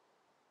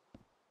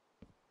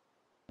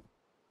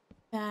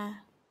 There.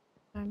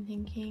 So I'm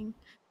thinking,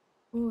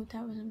 oh,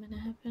 that wasn't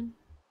gonna happen.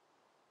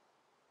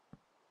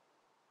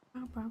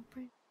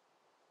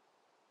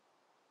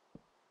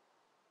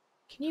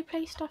 Can you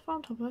place stuff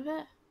on top of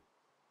it?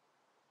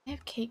 They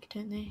have cake,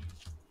 don't they?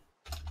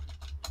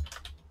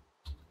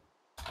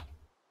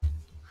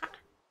 Ha.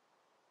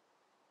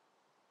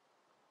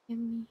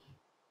 Yummy.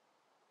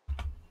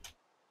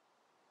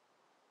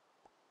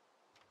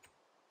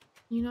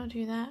 Can you not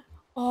do that?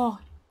 Oh,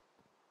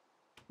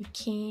 you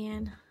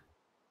can.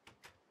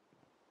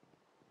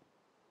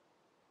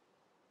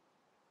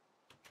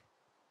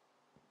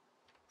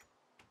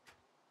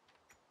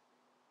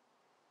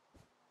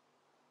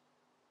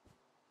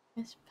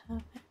 That's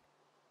perfect.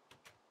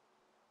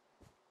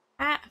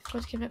 Ah, I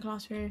forgot to give it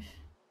glass roof.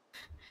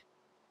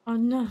 Oh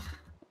no.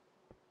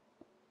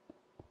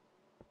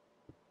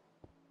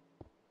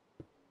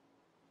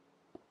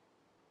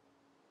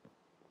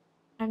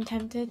 I'm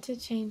tempted to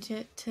change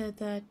it to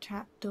the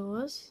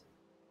trapdoors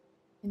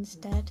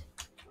instead.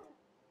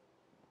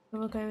 But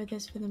we'll go with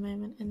this for the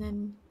moment. And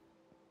then,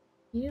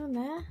 you on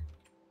there?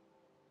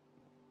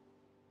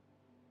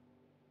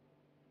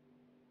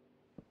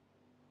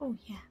 Oh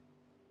yeah.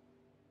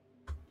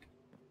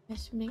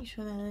 Let's make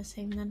sure they're the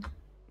same then.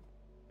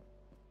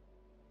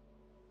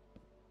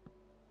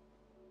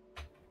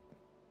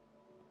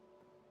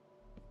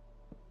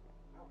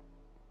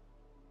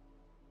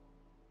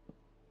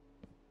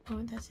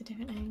 Oh, that's a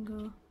different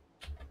angle.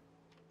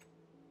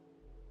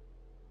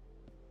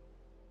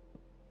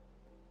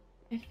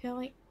 I feel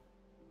like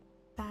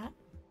that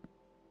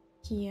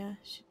here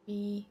should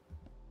be...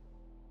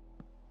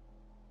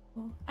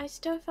 Well, I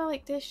still feel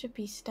like this should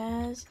be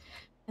stairs.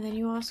 And then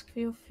you ask for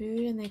your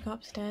food and they go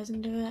upstairs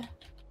and do it.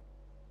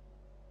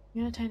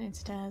 I'm gonna turn it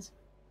stairs.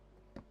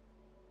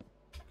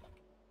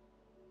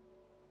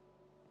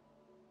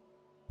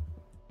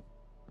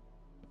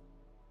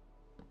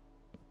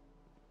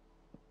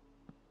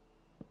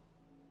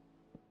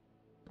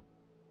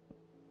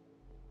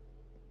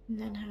 And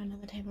then have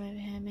another table over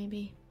here,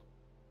 maybe.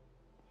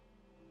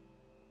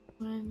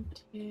 1,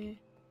 2.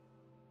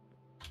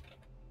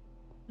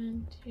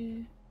 1,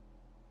 2.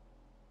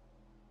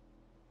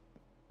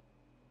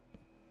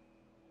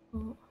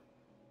 Oh.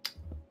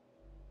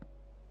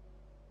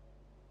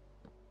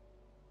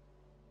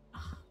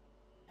 Ah,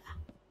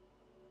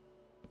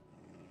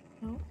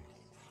 no,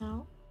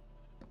 no.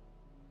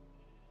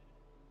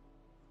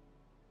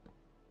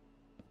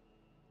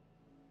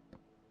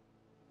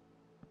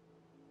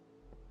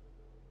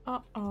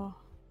 Uh-oh.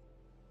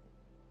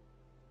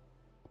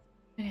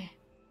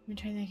 me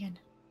try that again.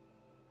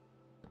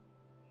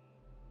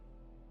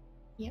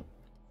 Yep,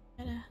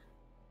 better.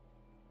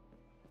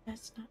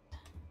 That's not.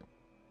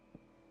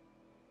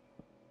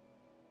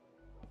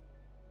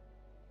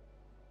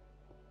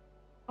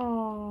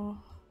 Oh,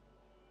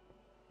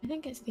 I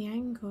think it's the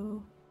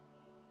angle.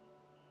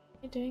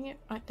 You're doing it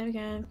right. There we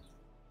go.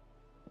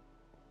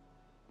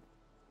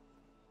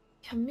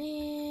 Come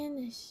in,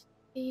 the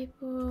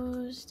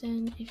stables.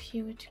 Then, if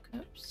you were to go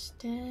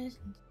upstairs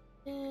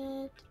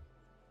instead.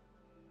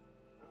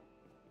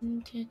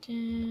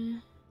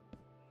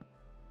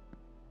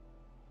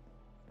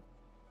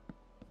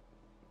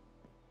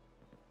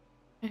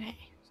 Okay,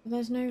 so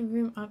there's no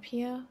room up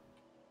here.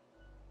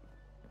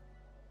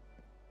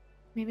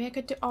 Maybe I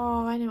could do.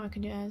 Oh, I know what I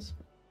can do as.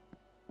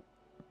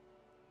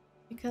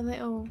 Make a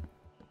little.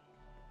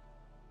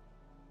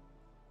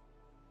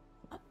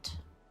 What?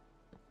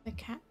 The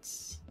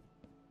cats.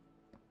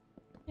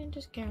 And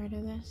just get rid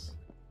of this.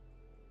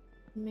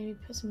 Maybe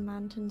put some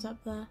lanterns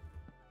up there.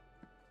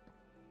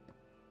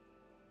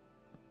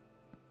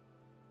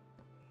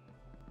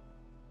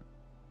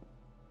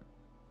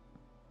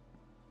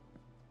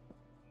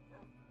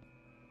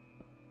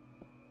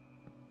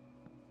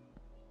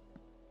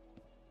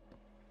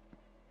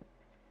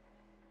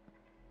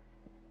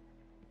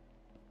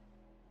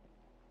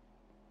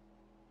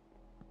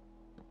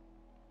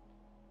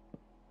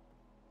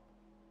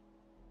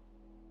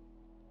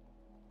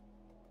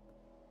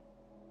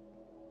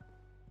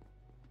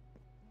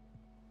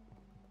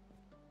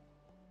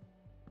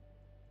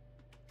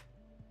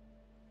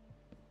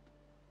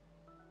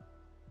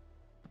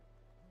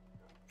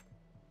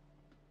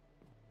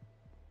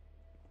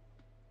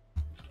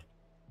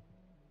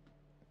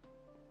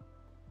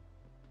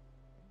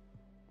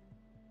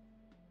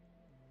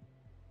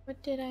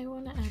 What did I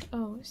want to add?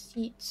 Oh,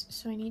 seats.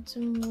 So I need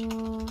some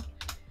more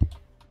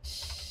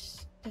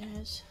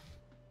stairs.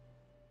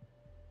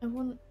 I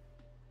want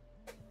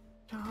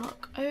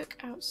dark oak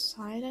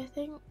outside, I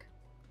think.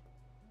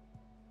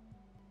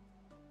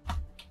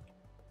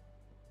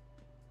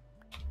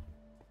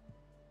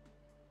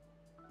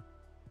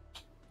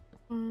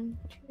 One,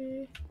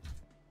 two.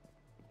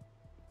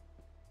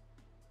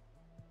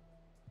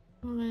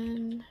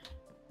 One.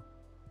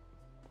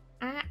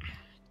 Ah.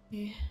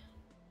 Two.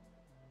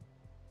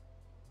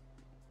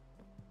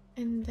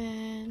 And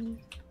then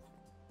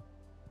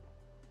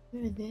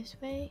move it this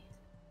way.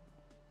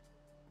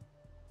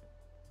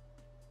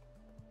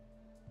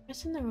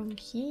 Pressing the wrong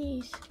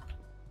keys.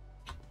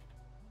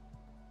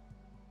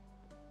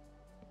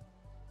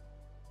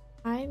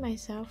 I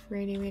myself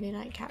really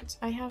like cats.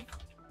 I have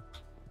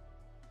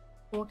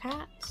 4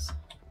 cats.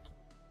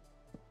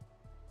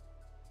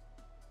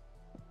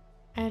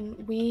 And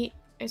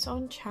it's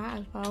on chat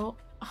as well.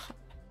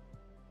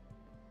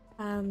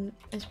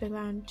 It's been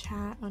around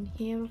chat on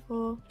here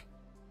before.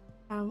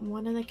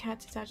 One of the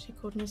cats is actually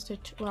called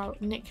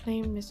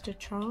nicknamed Mr.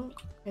 Trunk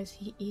because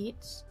he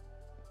eats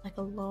like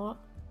a lot.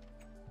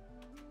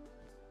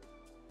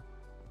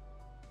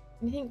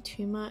 Anything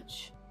too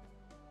much,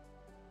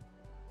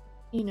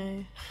 you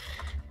know.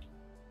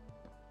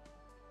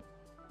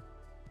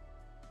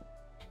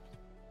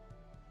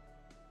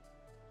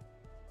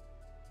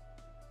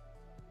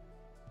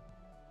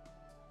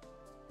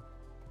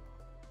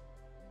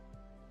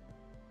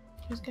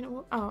 I was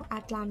gonna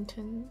add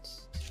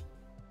lanterns.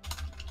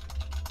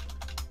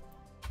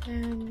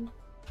 Lanterns.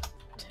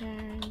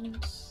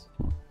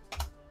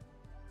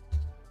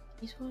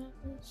 These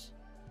ones.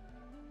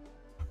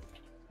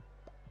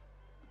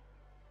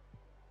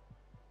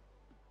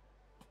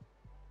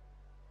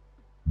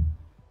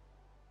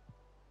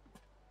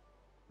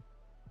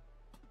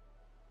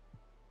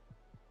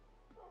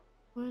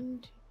 One,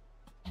 two.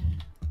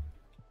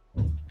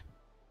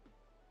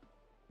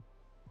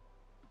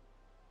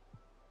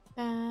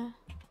 There.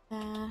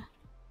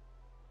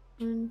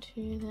 1,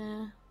 2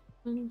 there.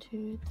 1,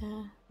 2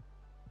 there.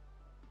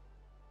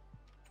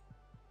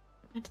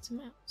 Add some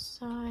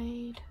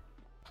outside.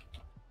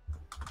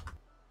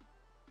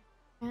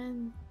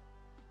 And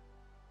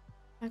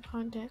I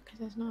can't do it because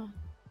there's not.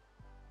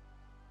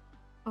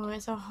 Oh,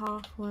 it's a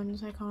half one,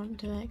 so I can't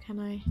do it, can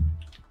I?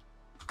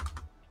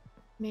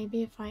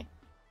 Maybe if I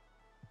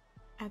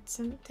add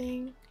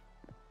something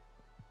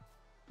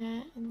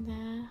there and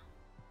there,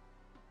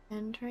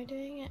 then try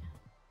doing it.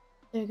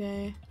 There we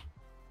go.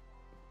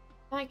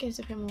 That gives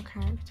a bit more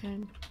character.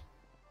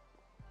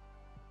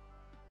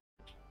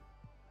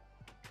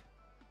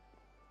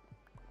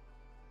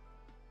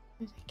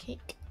 There's a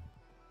cake.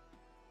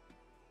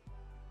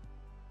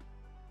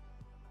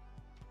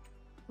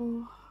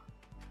 Oh,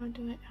 how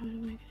do I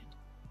get it?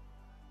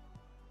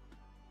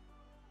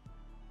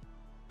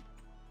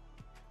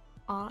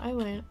 Oh, I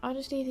won't. I'll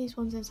just leave these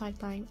ones inside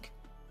blank.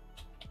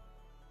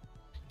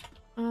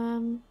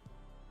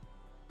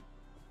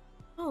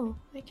 Oh,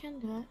 I can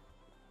do it.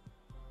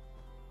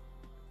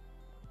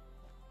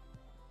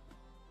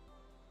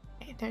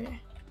 Okay, there we go.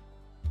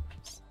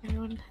 So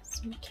everyone has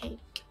some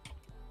cake.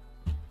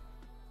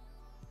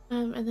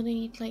 And then I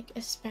need like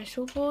a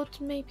special board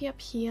maybe up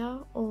here,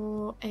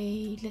 or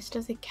a list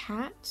of the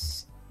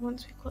cats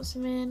once we've got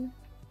some in.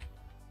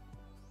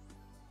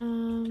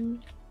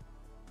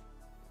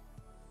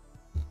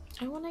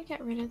 I want to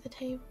get rid of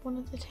the one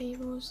of the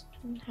tables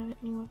and have it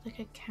more of like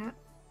a cat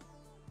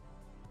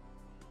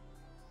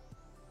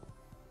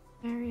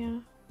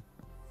area.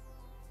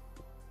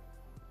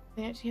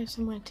 They actually have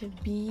somewhere to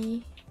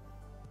be,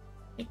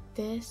 like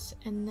this,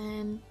 and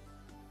then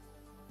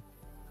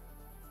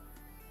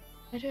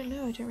I don't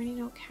know. I don't really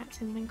know what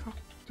cats in Minecraft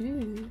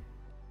do.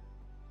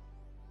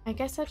 I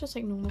guess they're just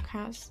like normal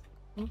cats.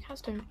 Normal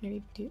cats don't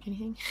really do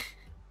anything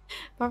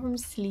apart from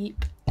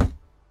sleep.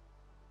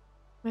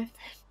 My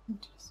phone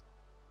just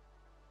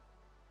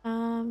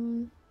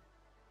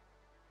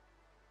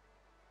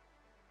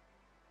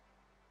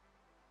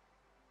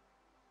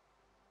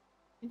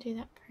do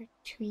that per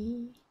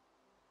tree.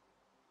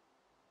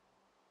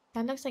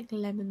 That looks like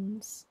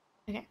lemons.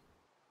 Okay.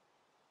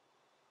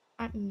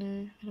 I don't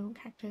know. I don't want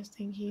cactus.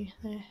 Thank you.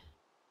 There.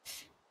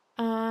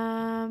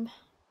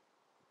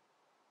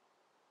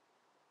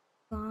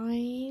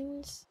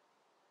 Vines.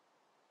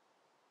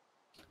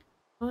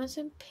 I want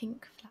some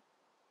pink flowers.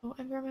 Oh,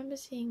 I remember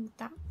seeing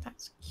that.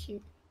 That's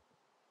cute.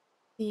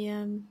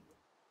 The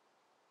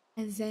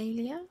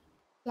azalea,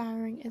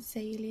 flowering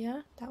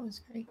azalea. That was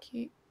very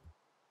cute.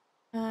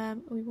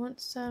 We want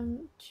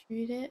some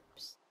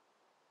tulips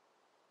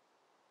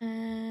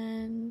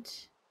and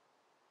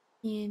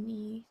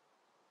peonies.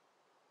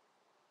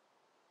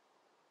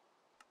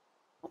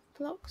 What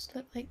blocks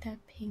look like they're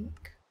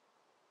pink?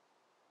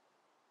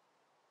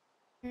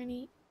 Are there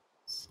any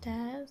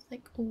stairs?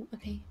 Like, oh,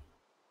 okay.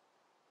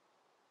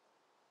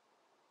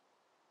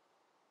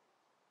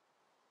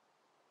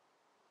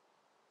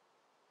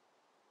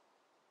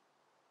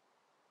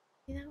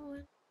 See that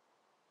one?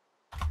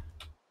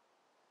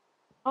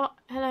 Oh,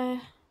 hello.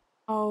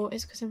 Oh,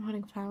 it's because I'm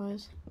hunting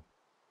flowers.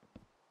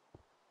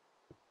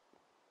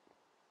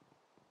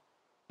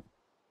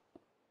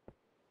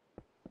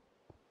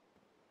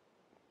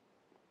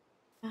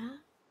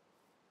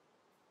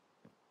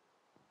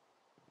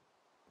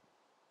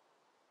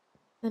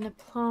 Then a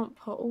plant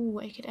pot. Oh,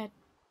 I could add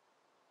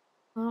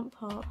plant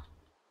pot.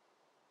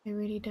 I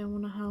really don't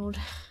want to hold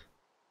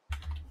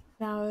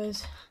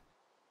flowers.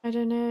 I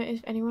don't know if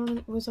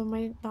anyone was on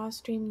my last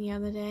stream the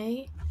other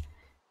day.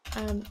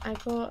 I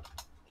got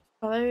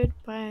followed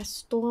by a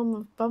storm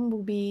of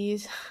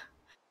bumblebees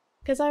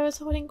because I was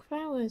holding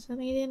flowers and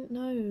they didn't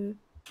know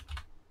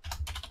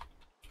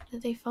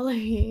that they follow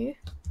you.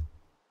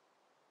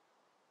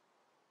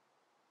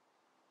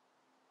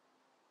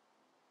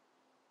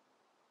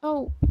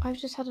 Oh, I've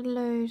just had a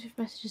load of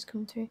messages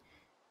come through.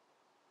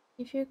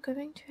 If you're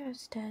going to have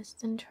stairs,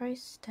 then try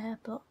stair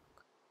block.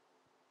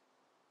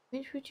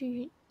 Which would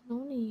you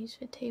normally use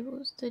for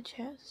tables? The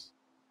chairs.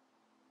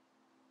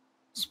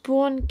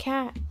 Spawn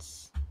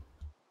cats.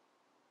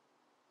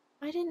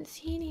 I didn't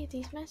see any of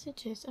these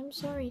messages. I'm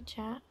sorry,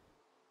 chat.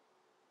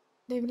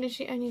 They've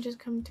literally only just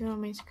come through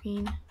on my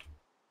screen.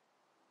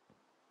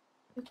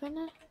 We're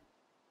gonna...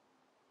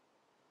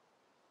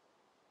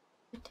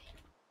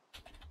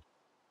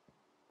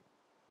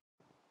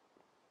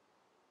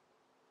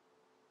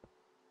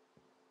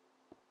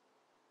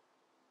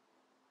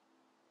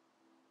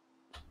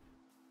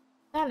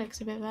 That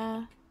looks a bit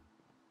better.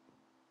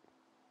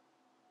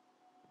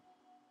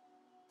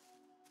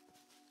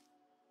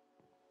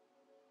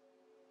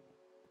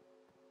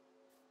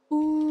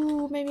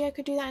 Ooh, maybe I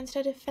could do that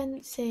instead of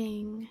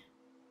fencing.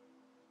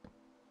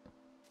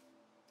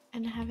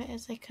 And have it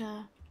as like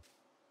a...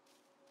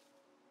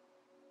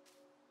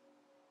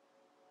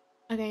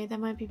 Okay, that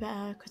might be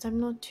better because I'm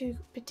not too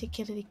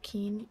particularly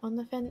keen on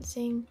the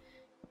fencing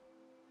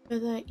for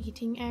the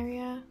eating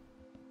area.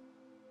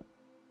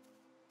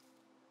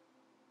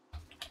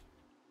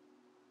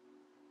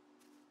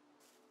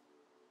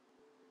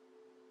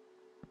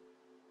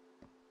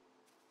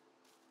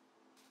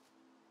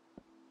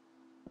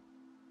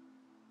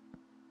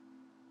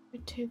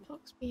 Would 2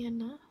 blocks be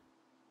enough?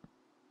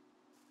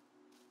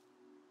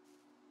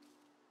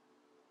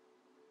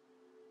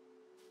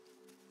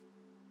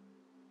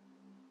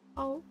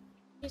 Oh,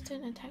 please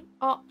don't attack.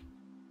 Oh!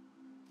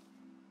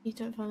 You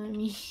don't follow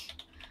me.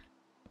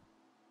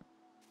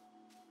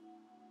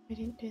 I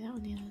didn't do that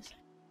on the other side.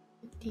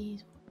 With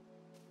these.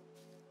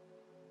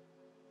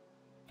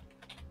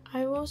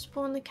 I will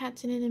spawn the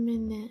cats in a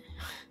minute.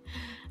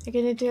 I'm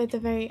gonna do it at the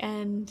very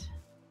end.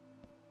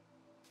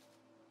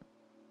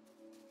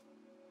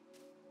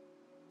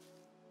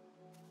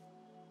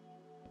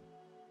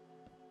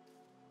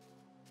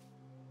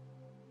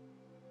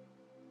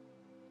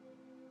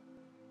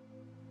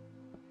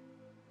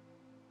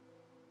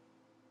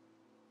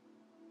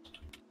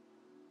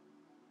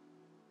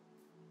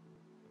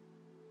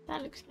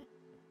 That looks nice.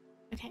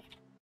 Okay.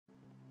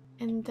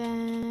 And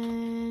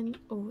then...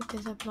 Oh,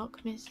 there's a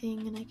block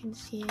missing and I can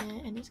see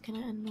it and it's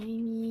gonna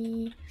annoy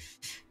me.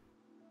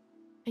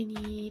 I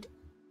need...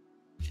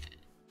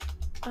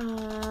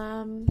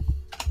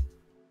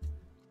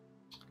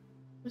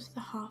 What's the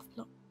half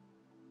block?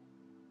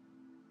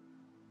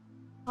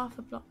 Half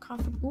a block,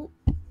 half a... Ooh!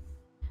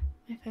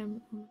 My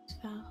phone almost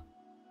fell.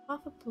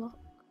 Half a block.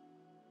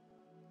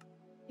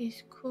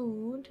 is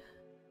called.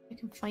 I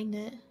can find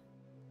it.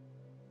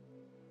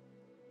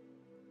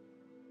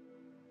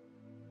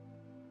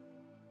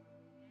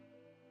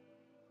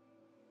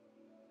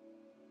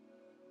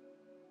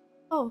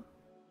 Oh,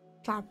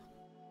 Fab.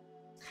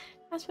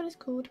 That's what it's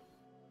called.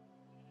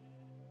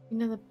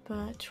 Another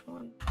birch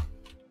one.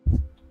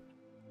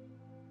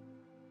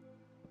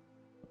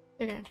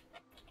 Okay.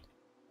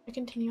 I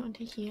continue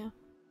onto here.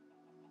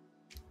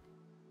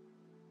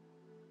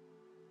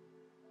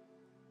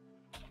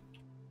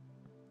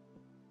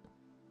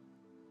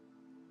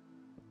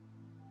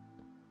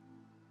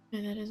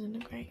 No, that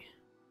isn't great.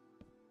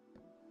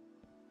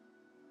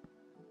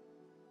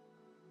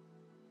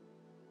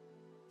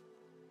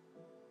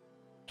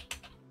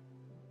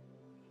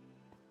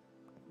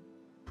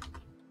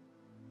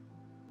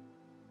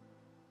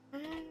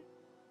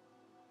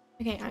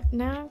 Okay,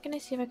 now I'm gonna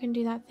see if I can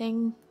do that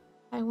thing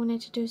I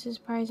wanted to do as a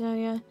surprise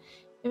earlier.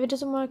 If it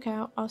doesn't work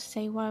out, I'll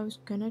say what I was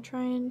gonna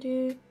try and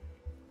do.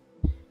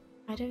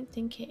 I don't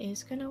think it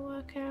is gonna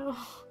work out.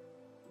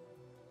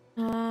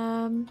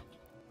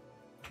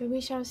 But we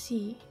shall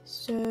see.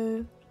 So,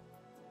 how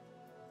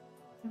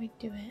do we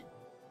do it?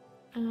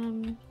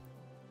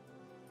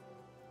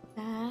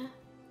 There,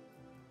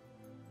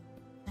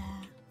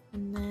 there,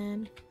 and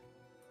then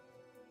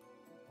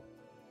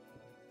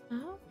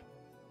up.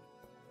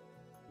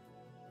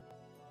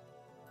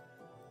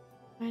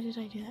 Where did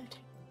I do that to?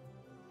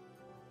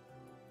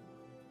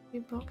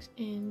 2 blocks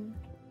in.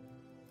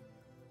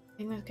 I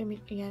think that's gonna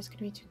be, yeah, it's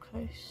gonna be too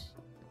close.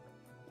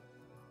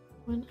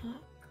 1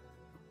 up.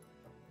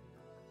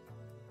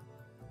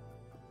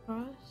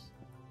 Cross.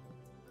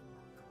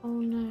 Oh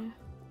no.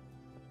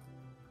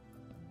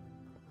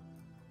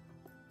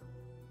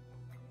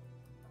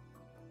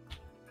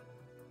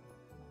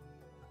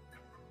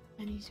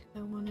 I need to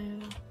go 1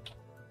 over.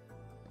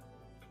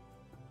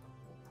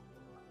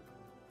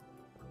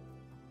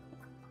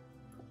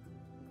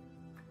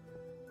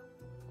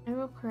 I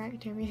will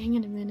correct everything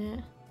in a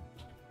minute.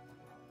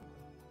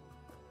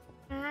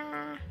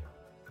 Ah.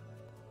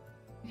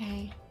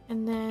 Okay,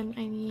 and then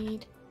I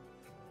need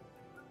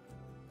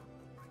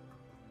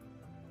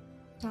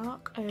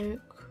dark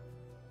oak.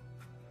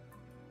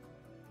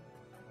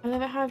 I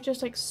love it how I've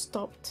just like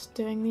stopped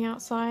doing the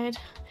outside.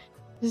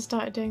 Just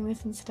started doing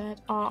this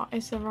instead. Oh,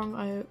 it's the wrong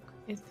oak.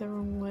 It's the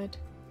wrong wood.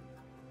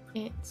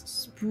 It's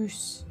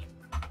spruce.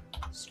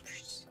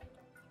 Spruce.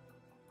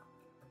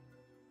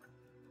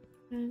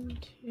 1,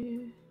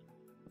 2.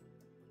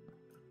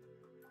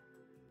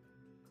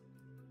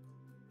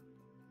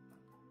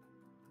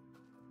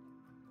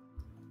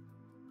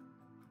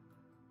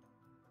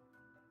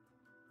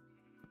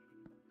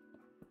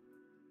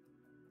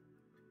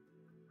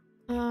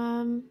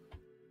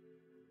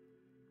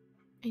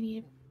 I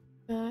need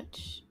a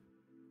birch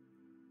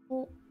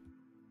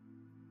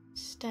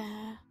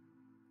stair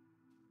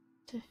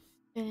to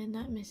fill in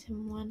that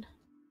missing one.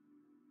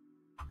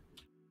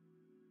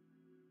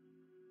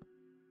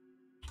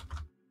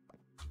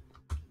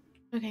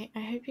 Okay, I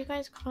hope you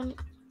guys can't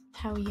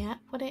tell yet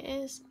what it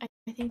is. I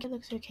think it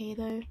looks okay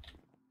though.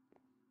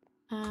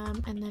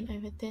 And then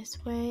over this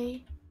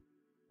way.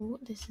 Oh,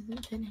 this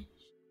isn't finished.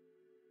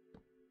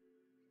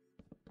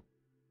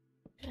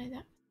 Like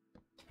that.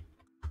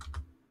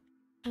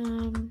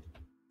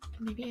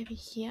 Maybe over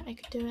here I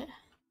could do it.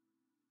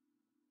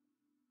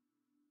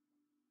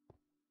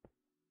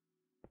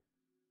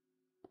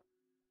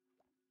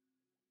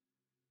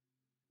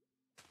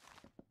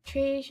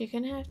 Trees, you're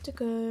gonna have to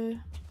go.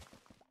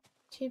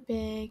 Too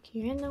big,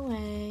 you're in the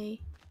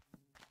way.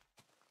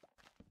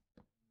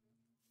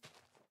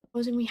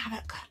 Causing me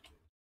havoc.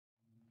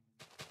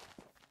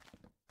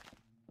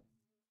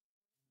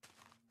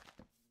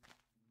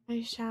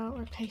 I shall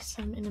replace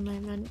them in a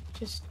moment.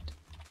 Just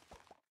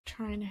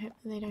trying to hope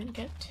that they don't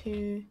get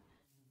too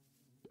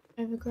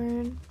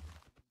overgrown.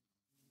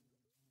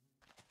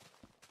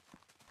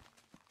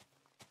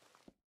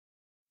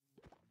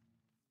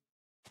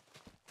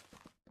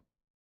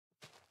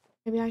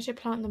 Maybe I should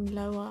plant them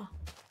lower,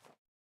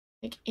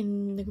 like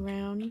in the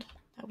ground.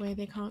 That way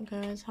they can't go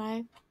as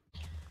high.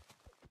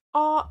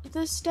 Oh,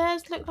 the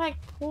stairs look like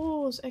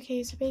paws.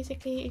 Okay, so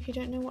basically, if you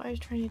don't know what I was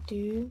trying to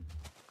do,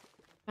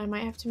 I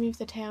might have to move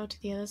the tail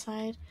to the other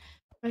side.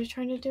 I was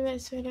trying to do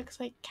it so it looks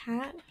like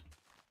cat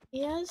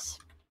ears.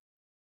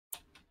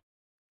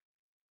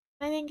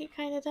 I think it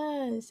kind of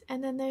does.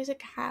 And then those are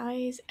cat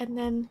eyes, and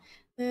then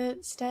the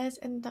stairs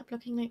end up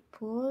looking like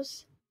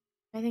paws.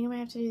 I think I might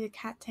have to do the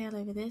cat tail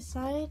over this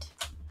side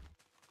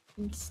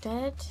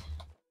instead.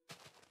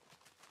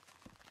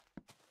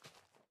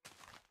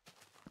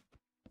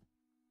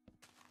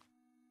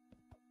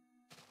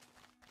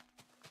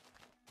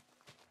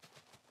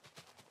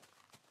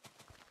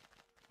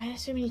 I have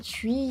so many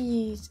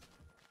trees.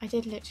 I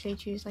did literally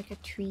choose like a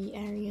tree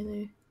area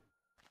though.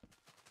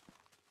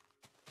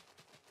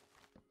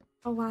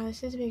 Oh wow,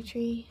 this is a big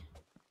tree.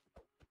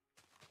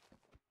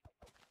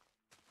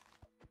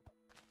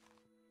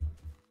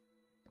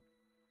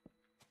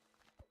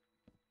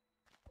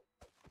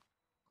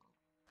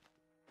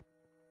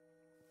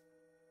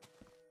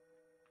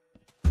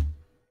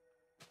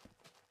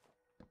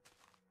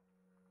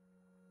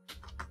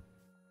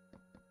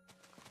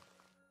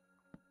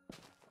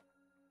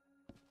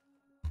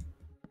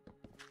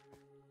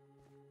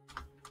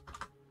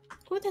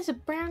 Oh, there's a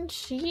brown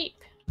sheep.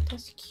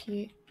 That's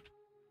cute.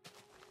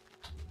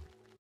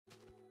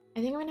 I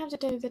think I'm gonna have to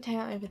do the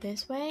tail over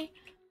this way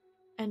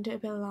and do it a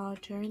bit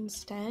larger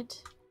instead.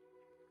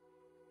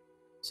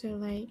 So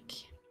like,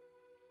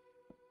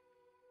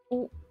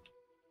 oh,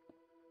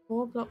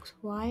 4 blocks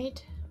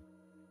wide.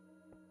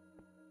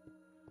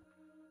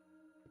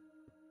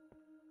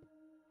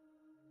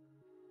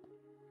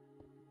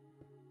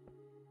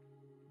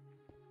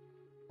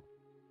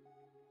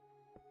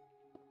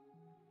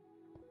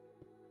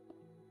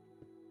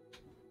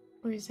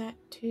 Or is that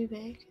too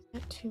big? Is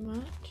that too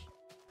much?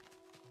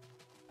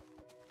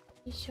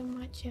 There's so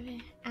much of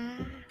it.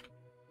 Ah.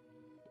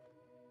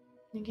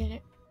 And get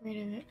it rid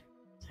of it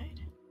from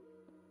inside.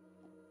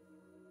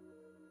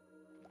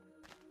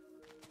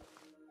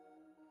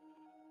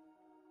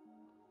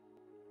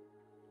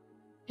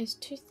 It's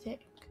too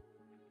thick.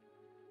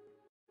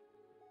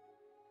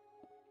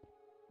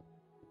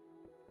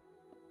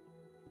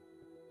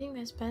 I think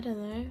that's better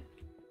though.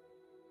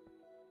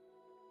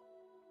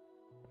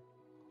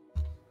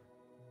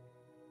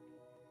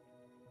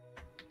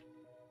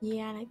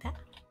 Yeah, I like that.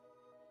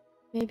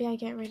 Maybe I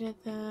get rid of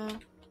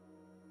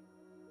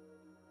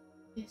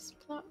this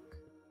block.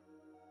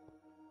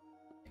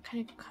 It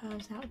kind of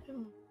curves out a bit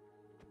more.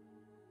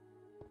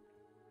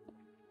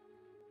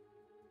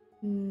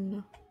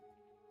 No.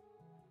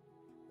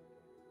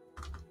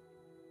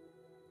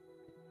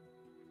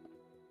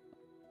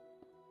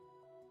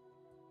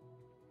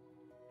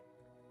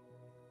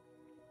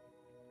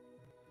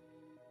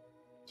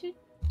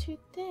 Too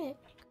thick.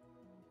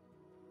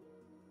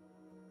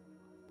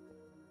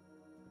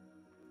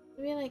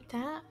 Maybe like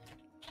that.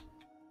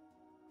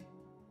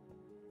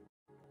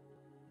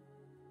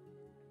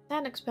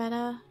 That looks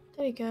better.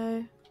 There we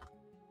go.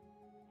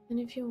 And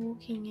if you're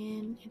walking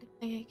in, it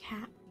looks like a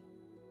cat.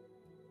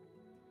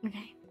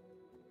 Okay.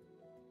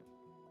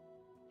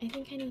 I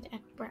think I need to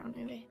add brown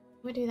over here.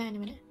 We'll do that in a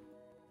minute.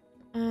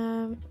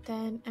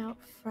 Then out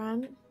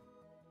front,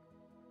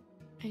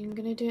 I'm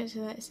gonna do it so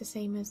that it's the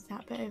same as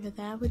that bit over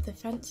there with the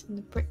fence and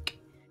the brick.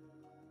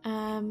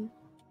 Down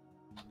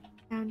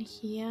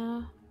here,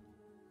 I'm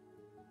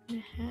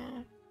gonna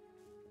have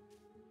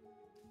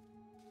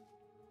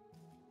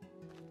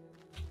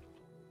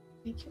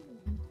make it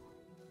one.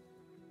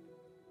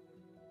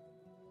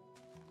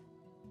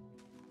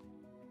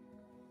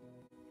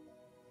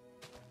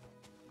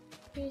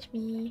 Excuse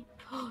me.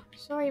 Oh,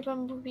 sorry,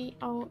 Bumble Bee.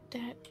 Oh,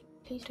 Dad,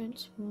 please don't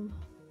swarm.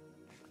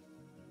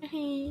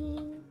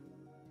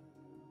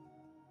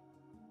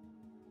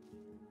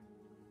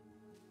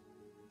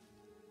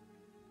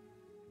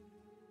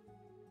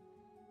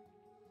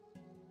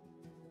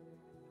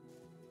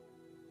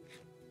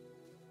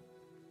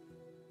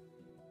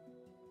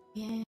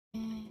 Yeah.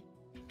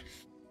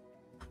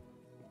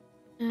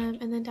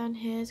 And then down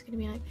here is gonna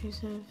be like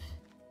loads of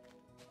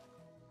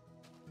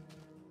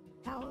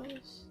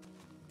flowers.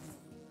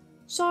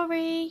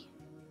 Sorry.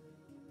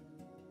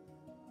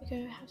 We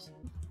go have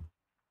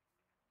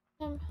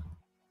some.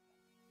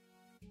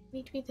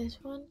 Need to be this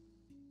one.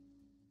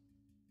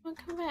 Come on,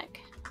 come back.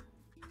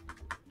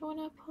 I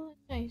wanna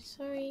apologize.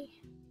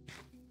 Sorry.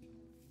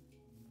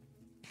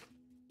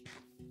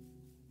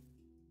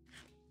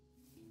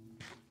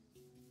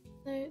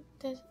 No,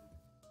 there's.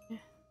 Yeah.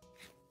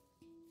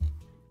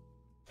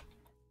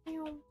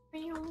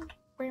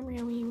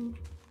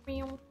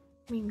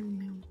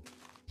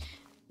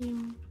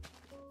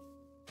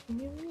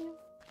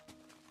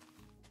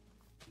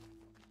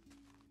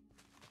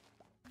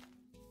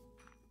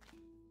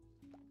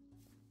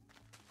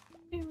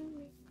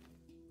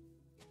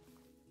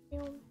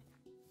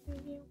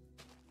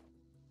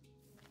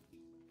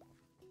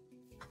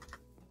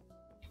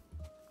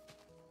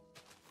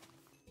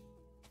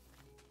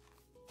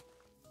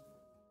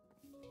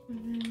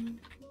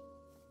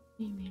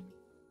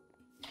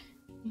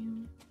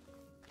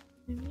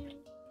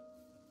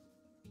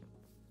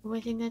 Oh, I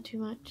think they're too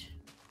much.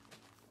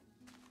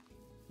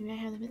 Maybe I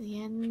have them at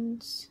the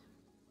ends.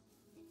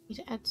 Need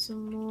to add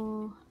some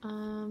more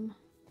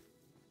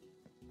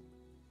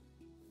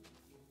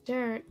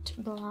dirt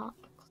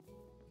blocks.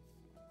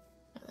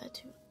 Oh, they're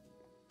too much.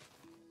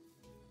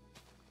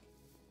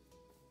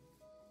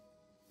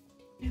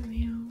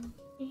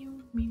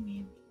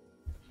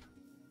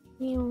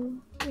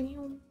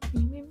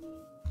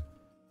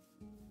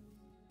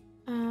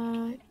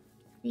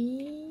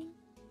 B.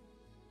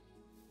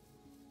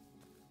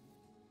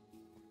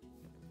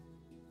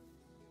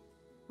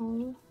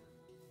 Oh.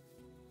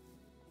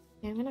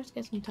 Yeah, I'm gonna have to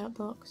get some dirt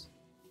blocks.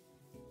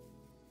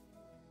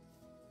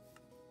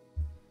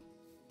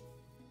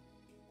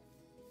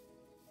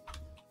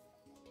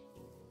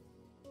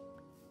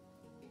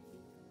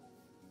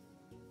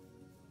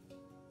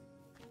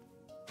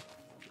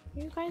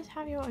 You guys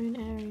have your own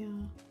area.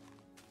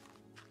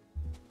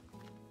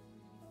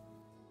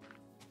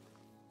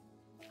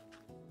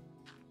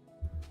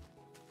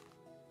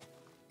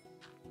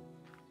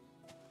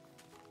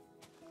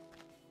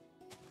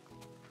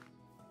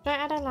 Should I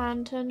add a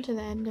lantern to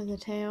the end of the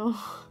tail?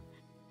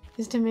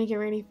 Just to make it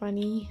really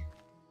funny.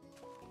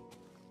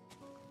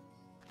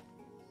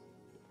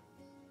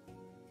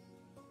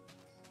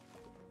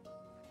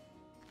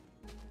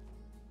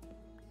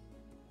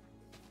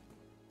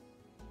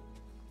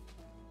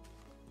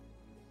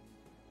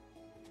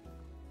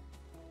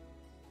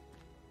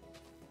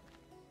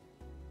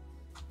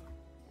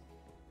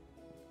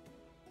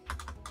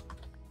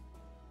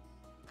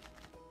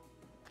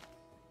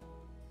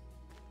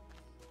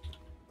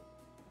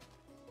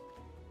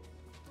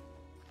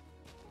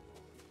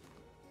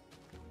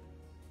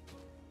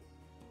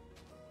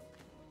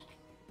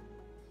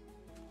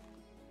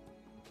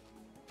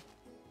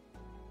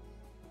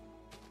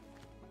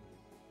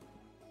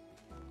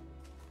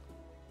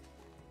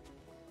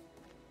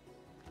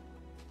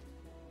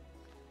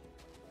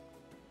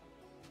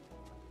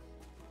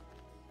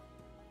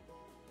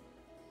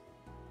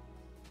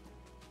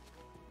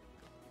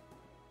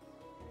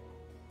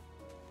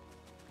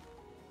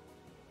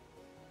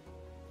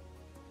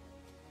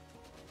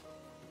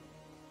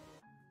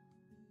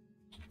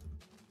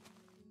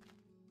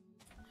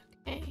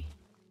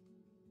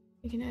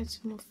 We can add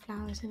some more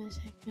flowers in a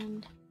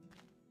second.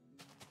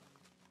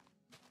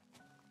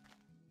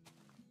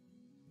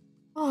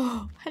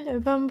 Oh, hello,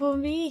 Bumble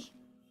Bee.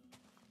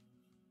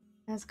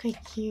 That's quite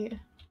cute.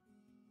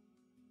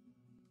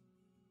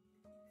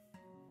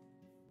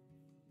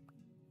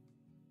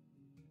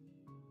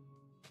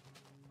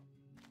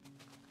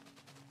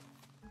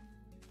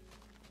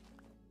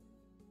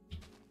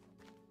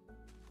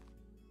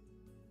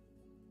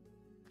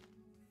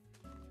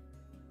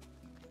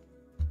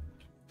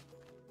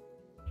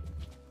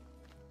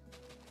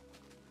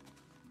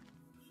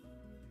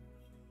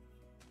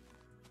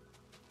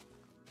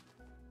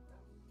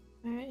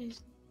 Where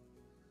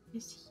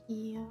is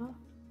here?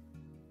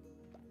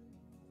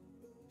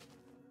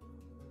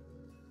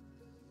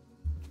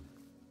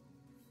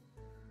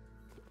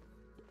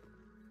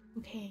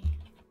 Okay.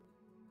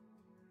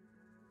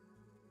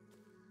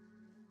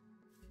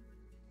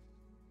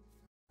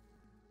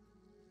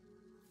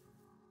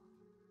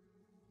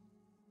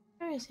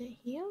 Where is it?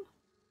 Here?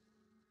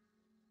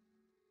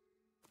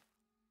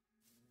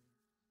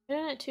 I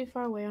don't know, too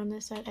far away on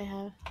this side I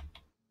have.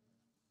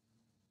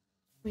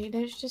 Wait,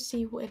 let's just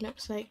see what it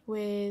looks like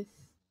with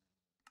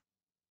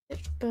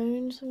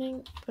bone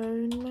something?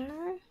 Bone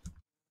marrow?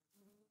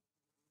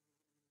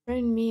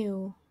 Bone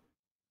meal.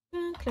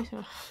 Close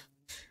enough.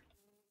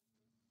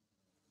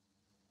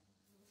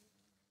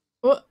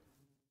 What?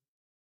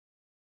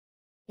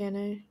 Yeah,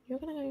 no, you're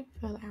gonna go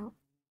further out.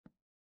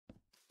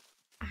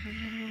 Ah.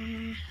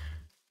 I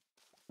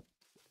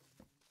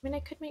mean, I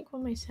could make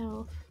one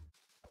myself.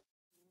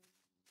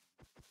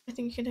 I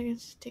think you're gonna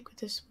stick with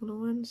the smaller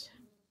ones.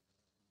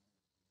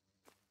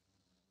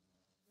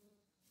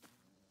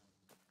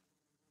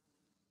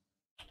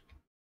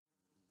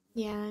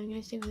 Yeah, I'm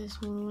gonna stick with the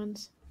smaller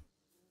ones.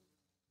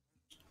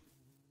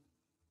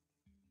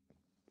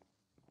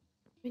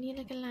 We need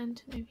like a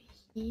lantern over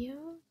here.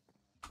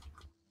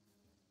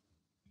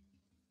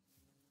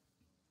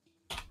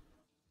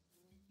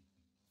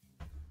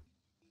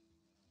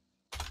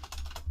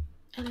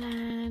 A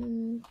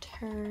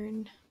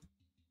lantern.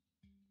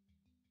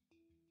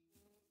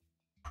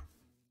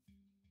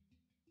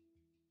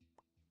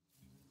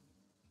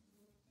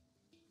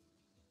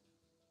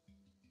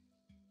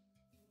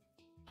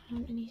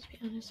 It needs to be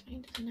on this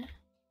way, doesn't it?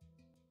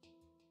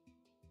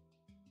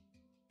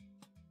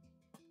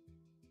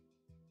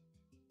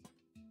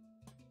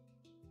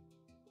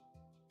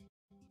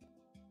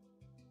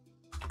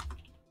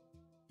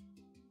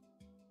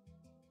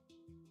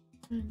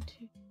 One,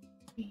 two,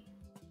 three.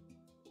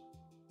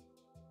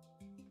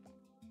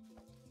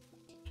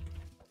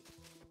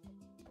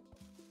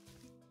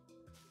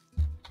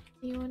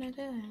 You wanna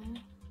do it?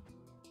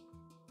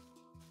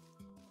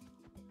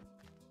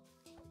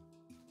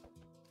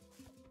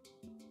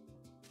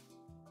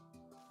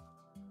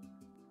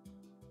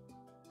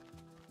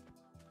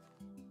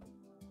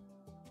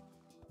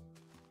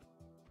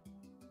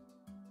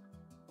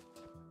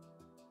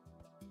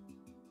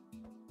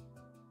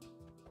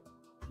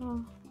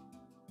 Oh.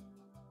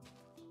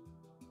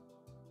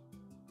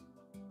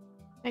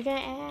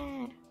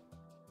 Okay.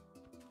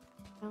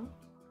 Oh.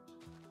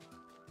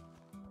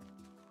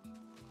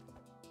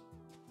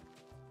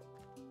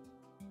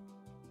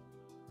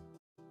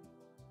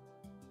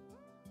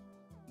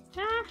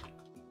 Ah!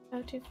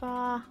 Go too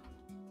far.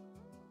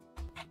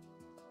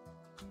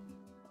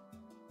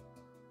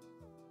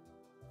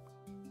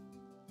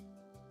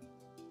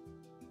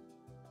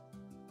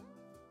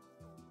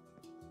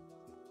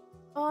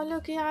 Oh,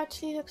 look, it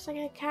actually looks like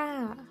a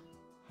cat.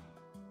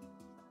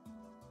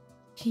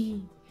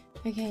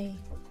 Okay.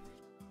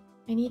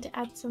 I need to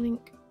add something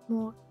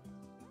more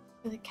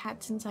for the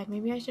cats inside.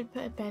 Maybe I should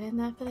put a bed in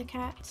there for the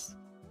cats.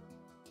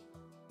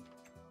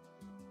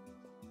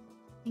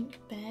 Pink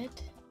bed.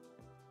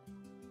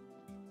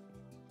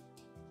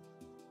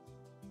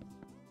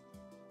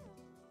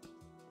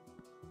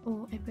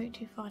 Oh, I broke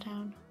too far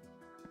down.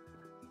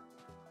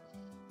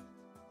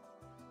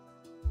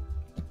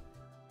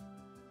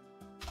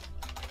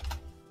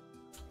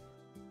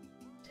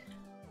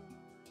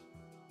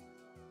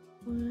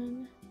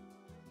 One.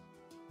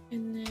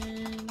 And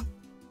then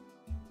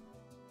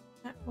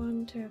that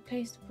one to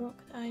replace the block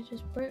that I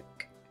just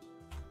broke.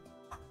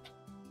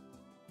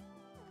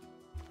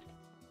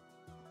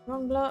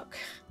 Wrong block.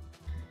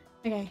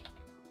 Okay.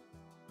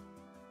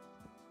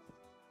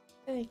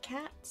 For the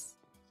cats.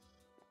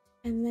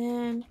 And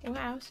then what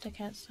else do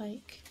cats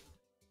like?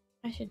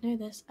 I should know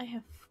this. I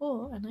have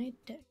 4 and I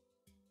don't.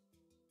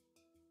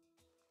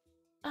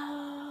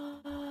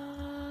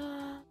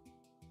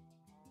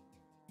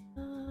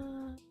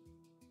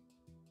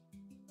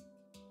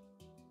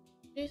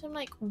 Do some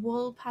like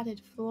wool padded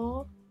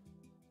floor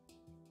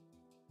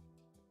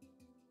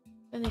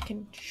that they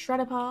can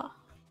shred apart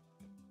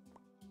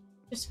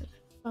just for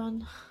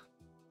fun.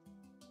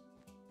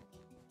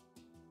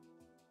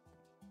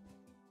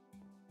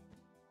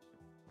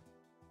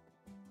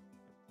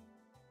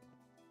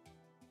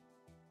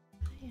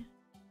 Yeah.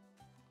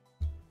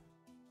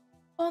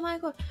 Oh my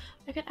god,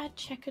 I could add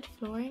checkered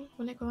flooring.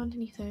 Will it go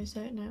underneath those?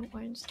 No, it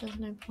won't, so there's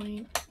no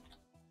point.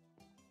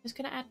 just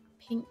gonna add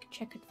pink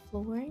checkered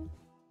flooring,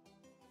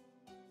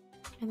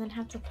 and then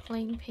have the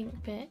plain pink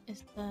bit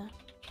as the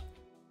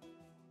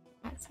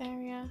cats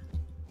area.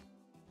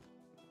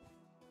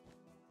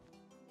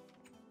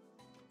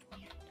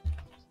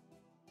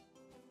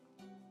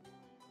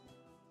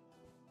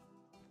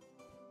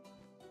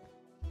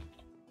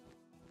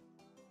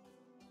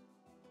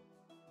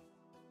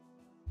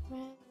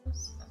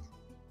 Where's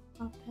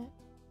carpet?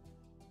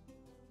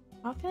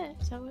 Carpet?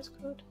 Is that what it's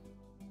called?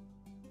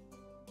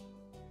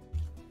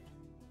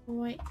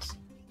 White.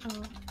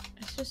 Oh,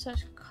 it's just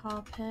such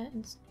carpet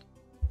and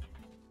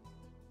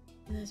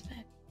there's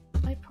bed.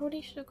 I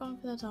probably should have gone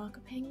for the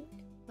darker pink,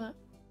 but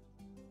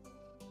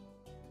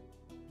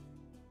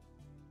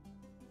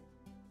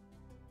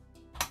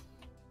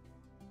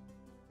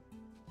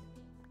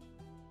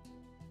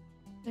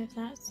if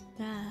that's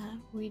there,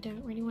 we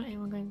don't really want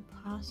anyone going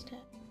past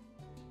it.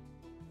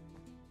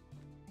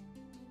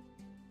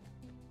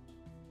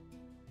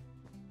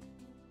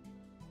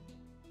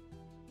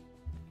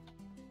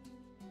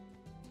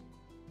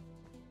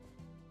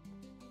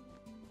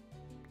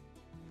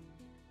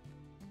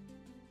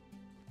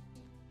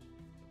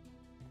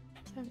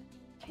 So,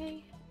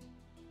 okay.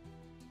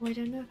 Oh, I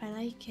don't know if I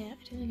like it.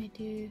 I don't think I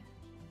do.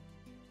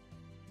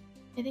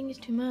 I think it's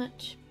too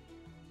much.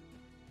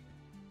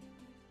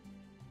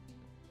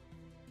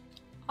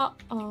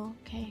 Oh,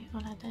 okay. I'll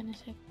add that in a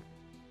sec.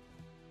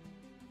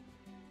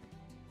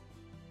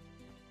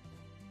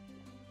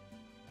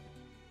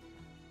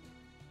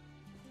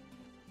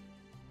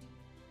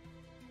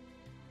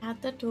 Add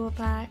the door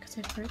back because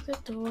I broke the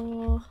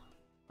door.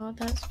 Oh,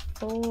 that's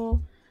 4.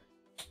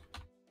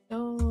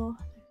 Door.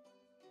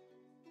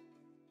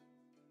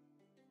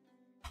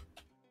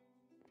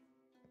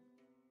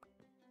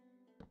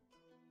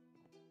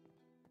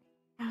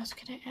 What else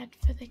can I add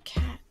for the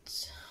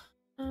cats?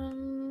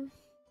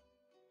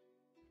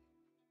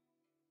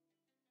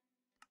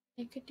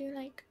 I could do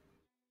like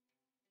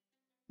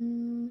I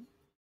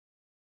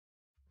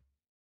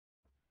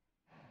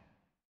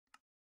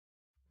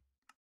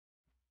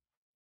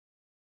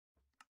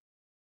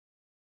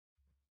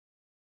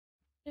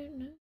don't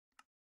know.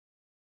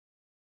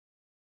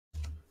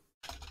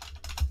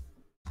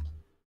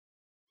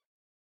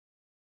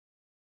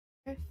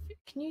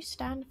 Can you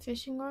stand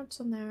fishing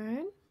rods on their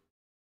own?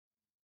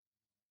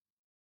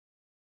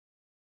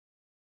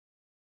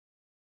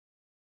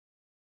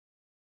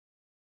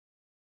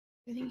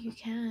 I think you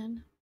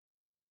can.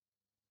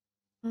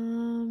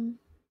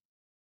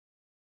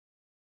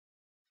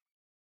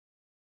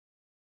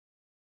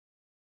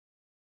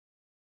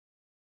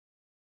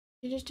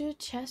 You just do a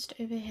chest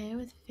over here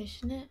with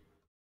fish in it.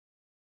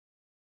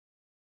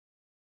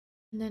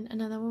 And then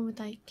another one with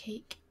like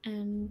cake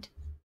and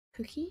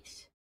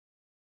cookies.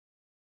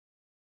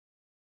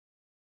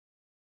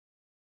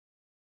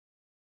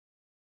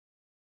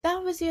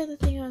 That was the other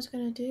thing I was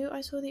gonna do.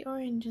 I saw the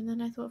orange and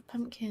then I thought of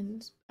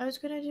pumpkins. I was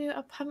gonna do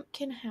a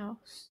pumpkin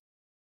house.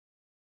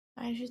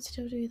 I should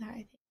still do that, I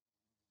think.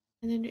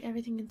 And then do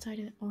everything inside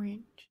of it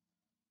orange.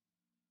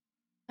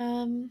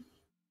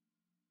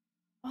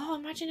 Oh,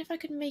 imagine if I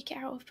could make it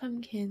out of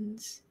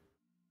pumpkins.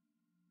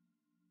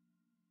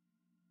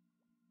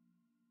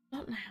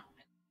 Not now.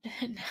 I could do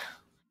it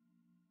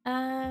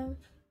now.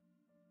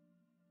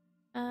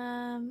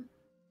 Um.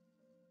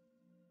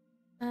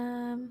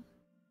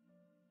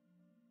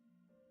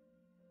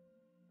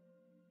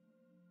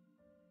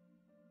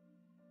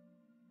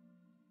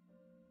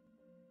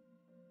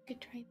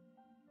 Could try.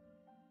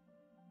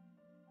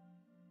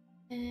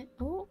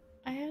 Oh,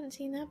 I haven't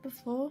seen that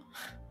before.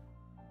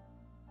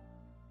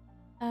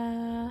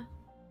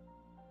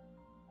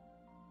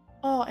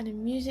 Oh, and a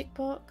music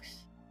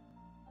box.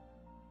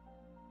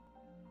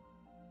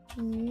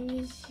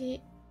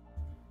 Music.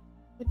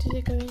 What did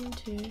it go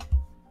into?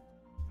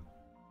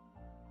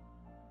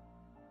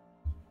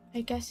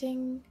 I'm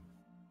guessing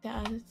the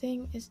other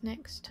thing is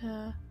next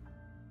to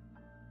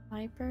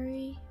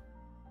library,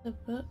 the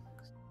books.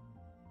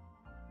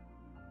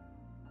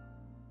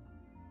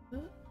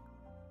 Book.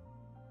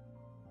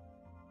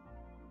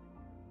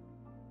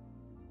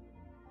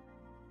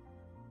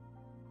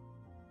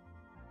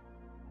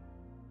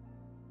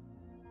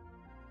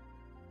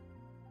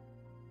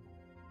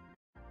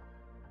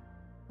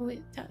 Oh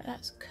wait,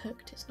 that's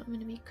cooked. It's not going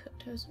to be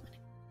cooked. I was wondering.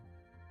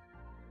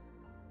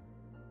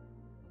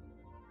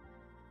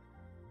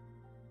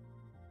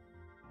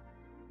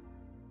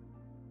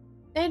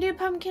 They do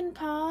pumpkin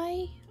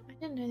pie? I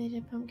didn't know they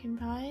did pumpkin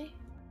pie.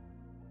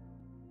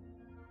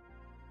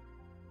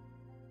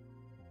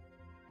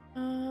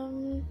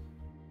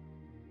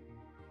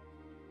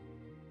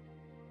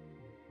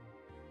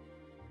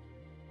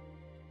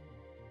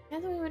 I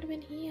thought we would have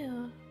been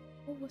here.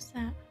 What was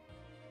that?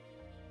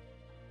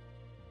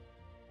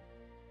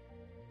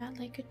 Is that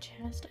like a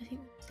chest? I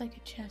think it's like a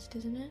chest,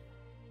 isn't it?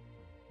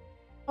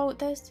 Oh,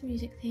 there's the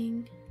music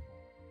thing.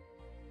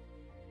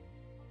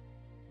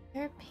 Is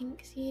there a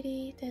pink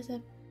CD? There's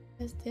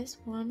this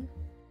one,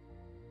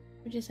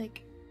 which is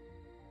like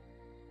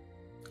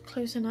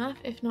close enough.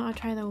 If not, I'll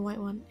try the white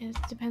one. It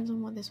depends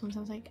on what this one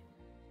sounds like.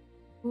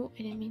 Oh,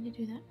 I didn't mean to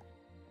do that.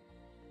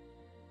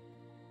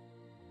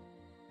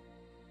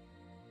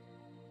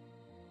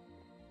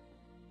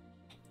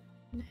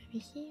 And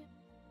over here.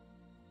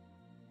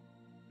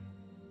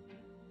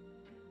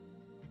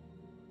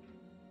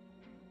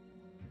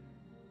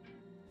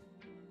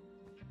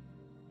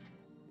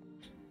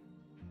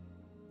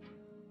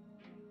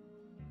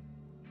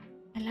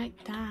 I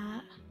like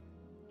that.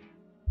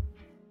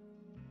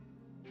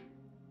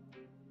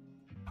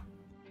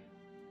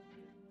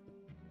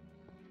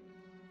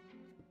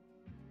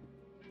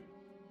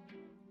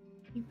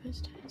 You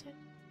post it.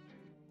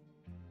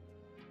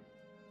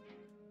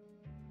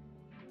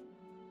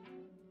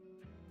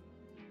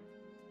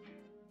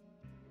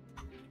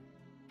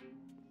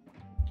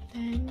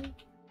 Then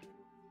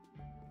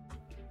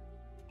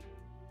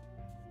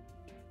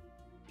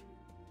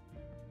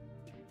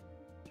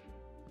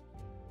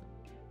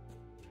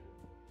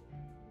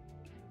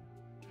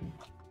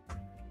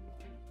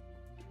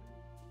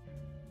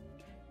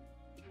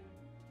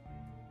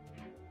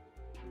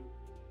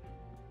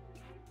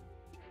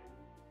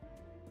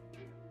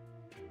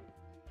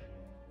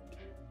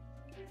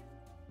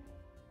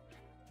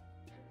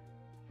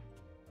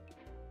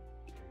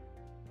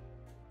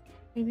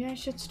maybe I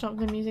should stop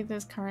the music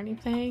that's currently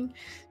playing.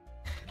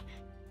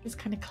 It's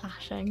kind of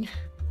clashing.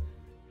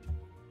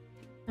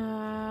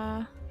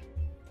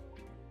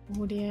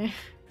 Audio.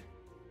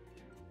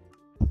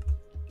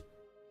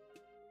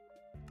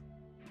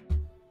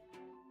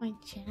 My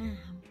jam.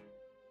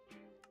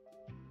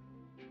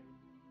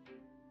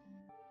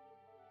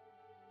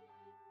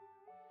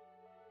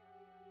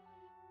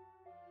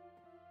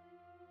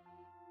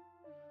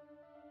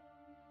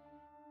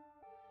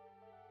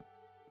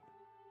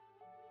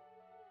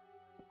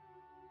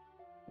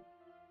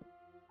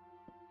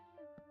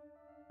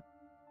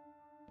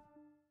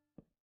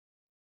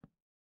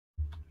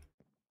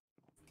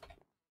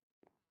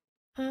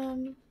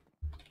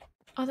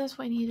 Oh, that's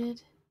what I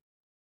needed.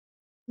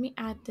 Let me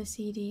add the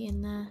CD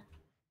in there,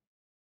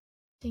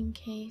 in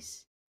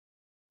case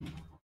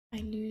I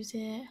lose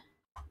it.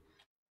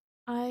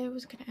 I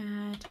was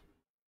gonna add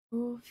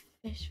raw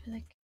fish for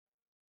like.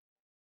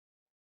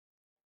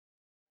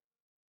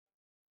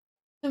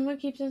 Someone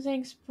keeps on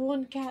saying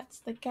spawn cats,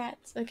 the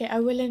cats. Okay, I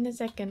will in a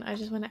second. I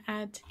just want to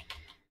add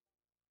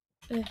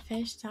the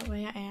fish, that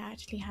way I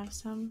actually have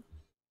some.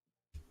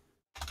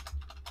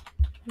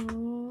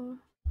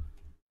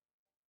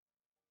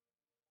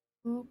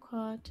 Raw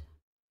cod,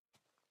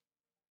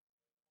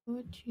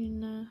 raw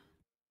tuna,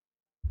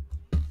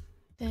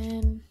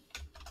 then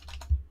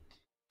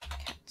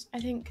cats. I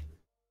think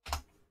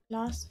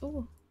last.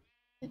 Oh,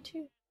 the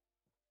two.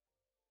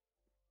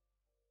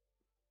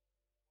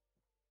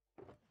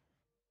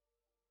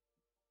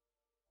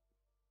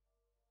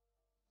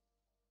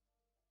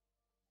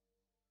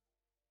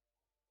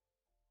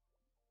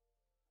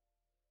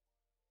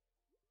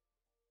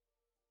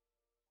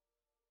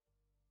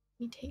 Let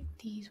me take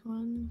these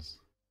ones.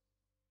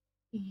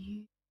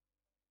 You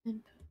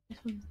and put this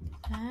one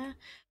there.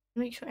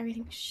 Make sure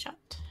everything's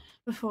shut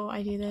before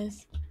I do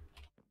this.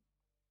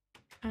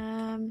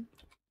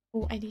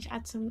 Oh, I need to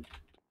add some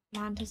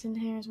lanterns in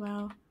here as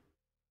well.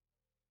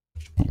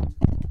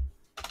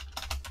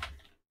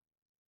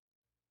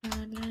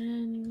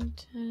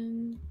 Lanterns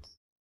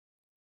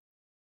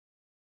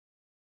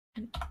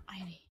and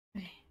ivy.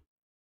 Okay.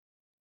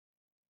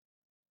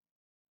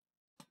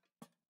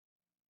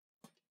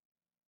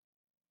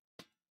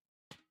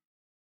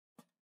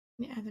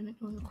 Let me add them in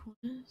all the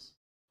corners.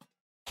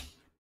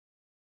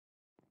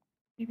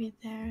 Maybe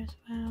there as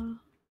well.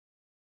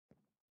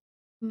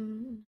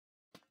 Um.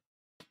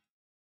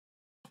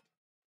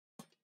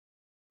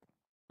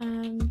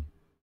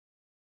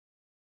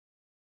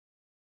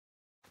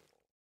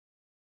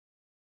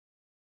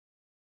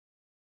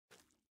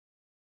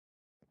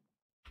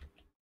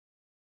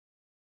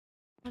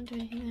 Can't do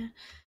anything there.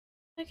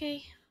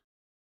 Okay.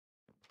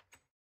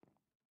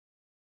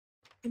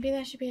 Maybe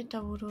there should be a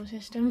double door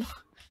system.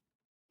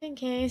 In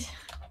case.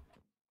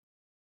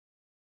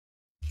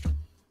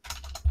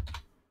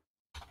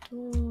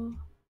 Door.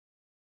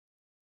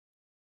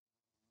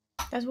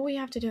 That's what we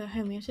have to do at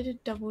home. We have to do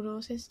a double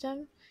door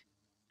system.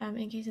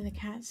 In case of the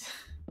cats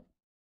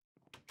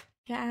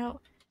get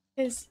out.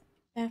 Because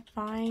they're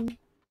fine.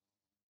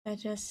 They're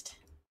just,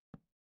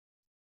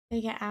 they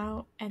get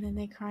out and then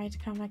they cry to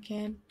come back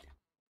in.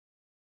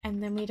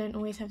 And then we don't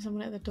always have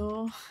someone at the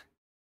door.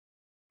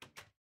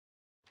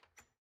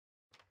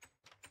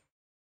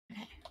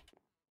 Okay.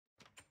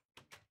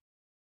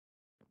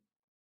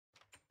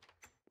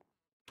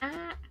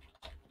 Ah!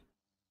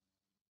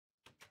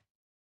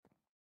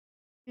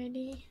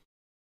 Ready?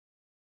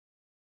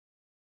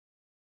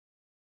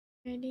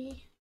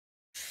 Ready?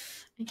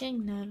 I'm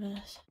getting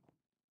nervous.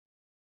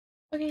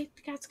 Okay,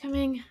 the cat's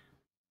coming.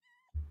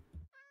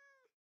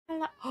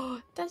 Hello.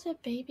 Oh, that's a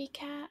baby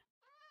cat.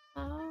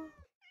 Oh.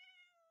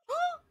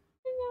 Oh,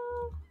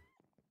 no.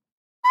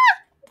 Ah!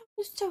 That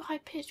was so high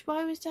pitched.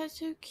 Why was that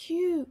so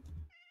cute?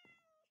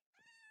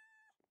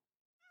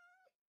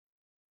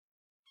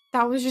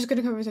 That was just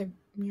gonna come and say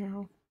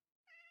meow.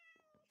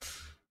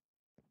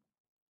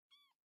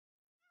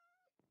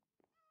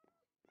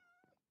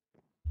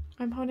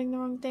 I'm holding the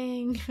wrong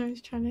thing. I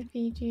was trying to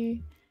feed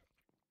you.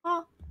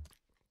 Oh.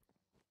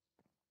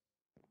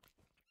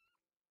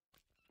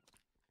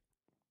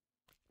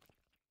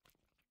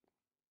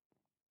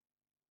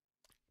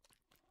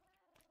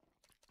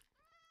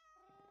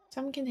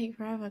 Some can take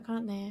forever,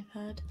 can't they? I've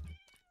heard.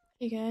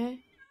 Here you go.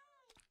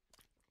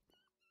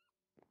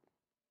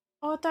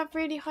 Oh, that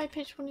really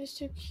high-pitched one is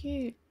so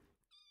cute.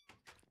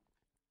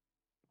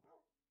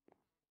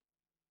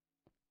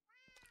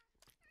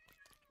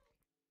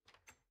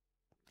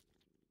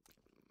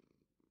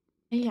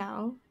 Hey,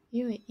 y'all.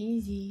 You were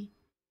easy.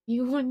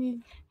 You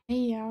wanted... Hey,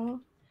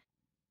 y'all.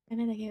 I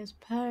know like it was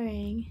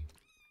purring.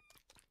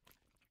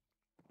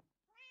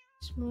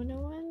 Smaller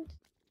ones.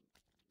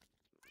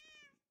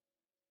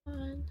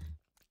 One.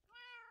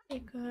 There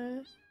you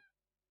go.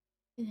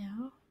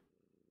 Hello.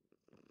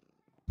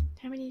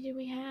 How many do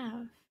we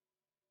have?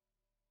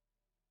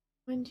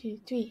 1, 2,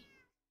 3,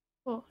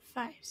 4,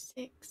 5,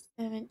 6,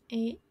 7,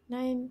 8,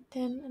 9,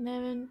 10,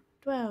 11,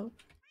 12.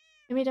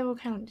 Let me double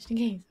count just in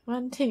case.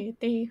 1, 2,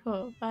 3,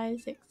 4,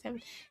 5, 6,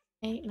 7,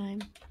 8,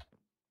 9,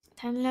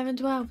 10, 11,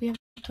 12. We have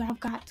 12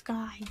 cats,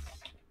 guys.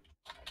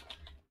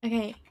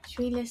 Okay, should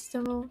we list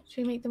them all?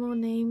 Should we make them all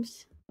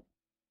names?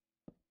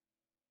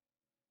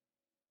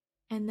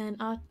 And then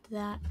after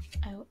that,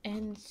 I will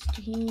end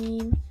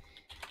stream.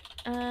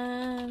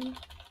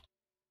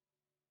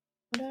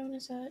 What do I want to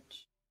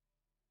search?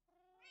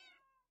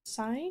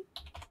 Sign?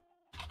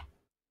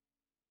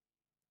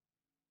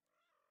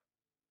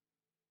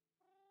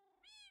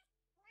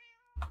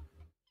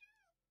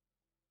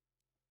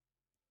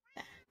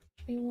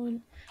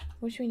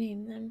 What should we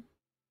name them?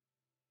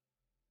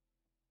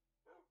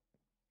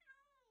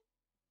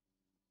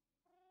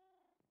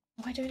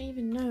 Oh, I don't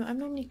even know. I'm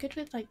normally good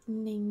with like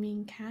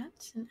naming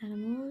cats and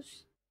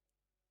animals.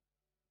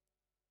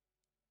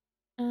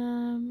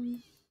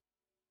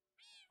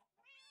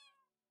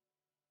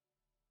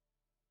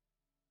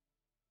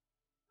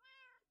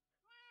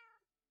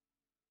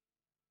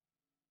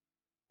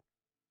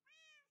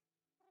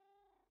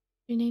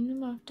 You name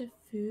them after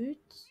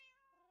foods.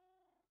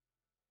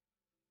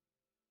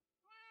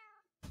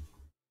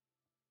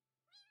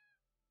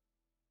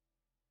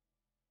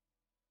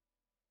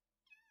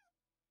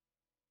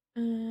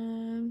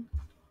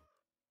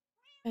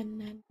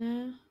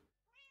 Banana,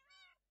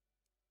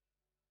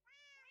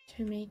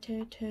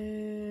 tomato,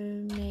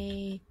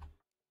 tomato.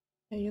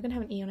 Oh, you're gonna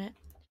have an E on it.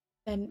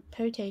 Then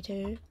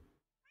potato.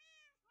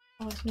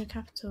 Oh, it's no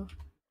capital.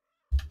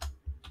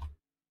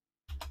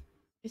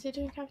 Is it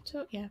doing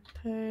capital? Yeah,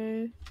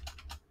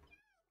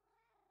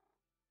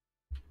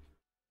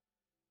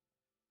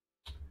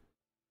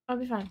 I'll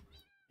be fine.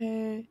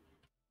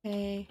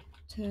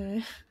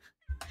 Potato.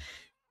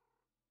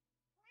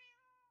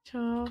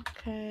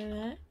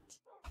 Chocolate.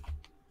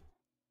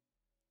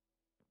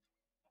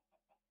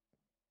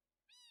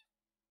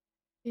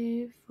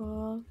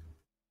 Beautiful.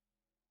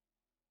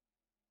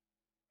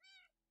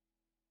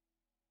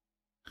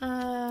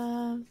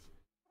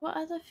 What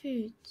other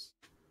foods?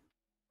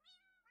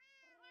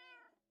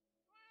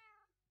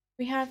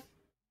 We have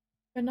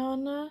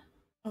banana.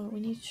 Oh,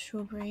 we need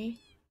strawberry.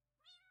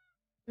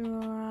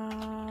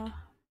 Strawberry.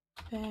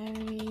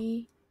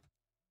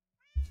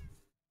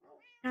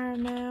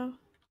 Caramel.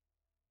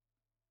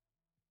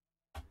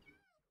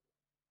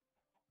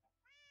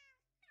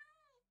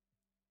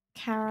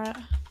 Carrot. I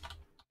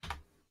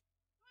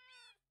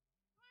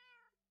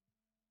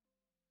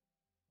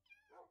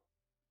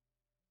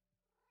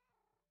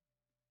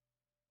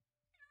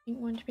think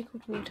one should be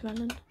called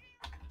watermelon.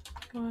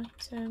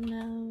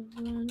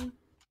 Watermelon.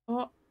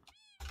 Oh.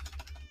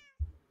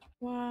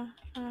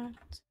 Watermelon.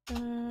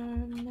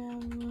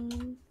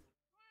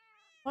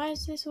 Why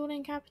is this all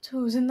in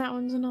capitals and that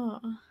one's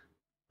not?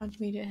 I'll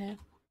just read it here.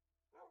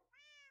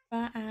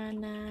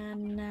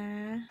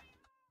 Banana.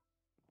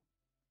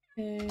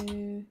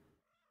 Tomato.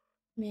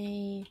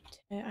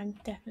 I'm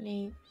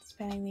definitely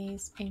spelling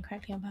these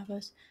incorrectly on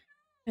purpose.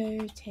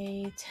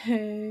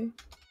 Potato.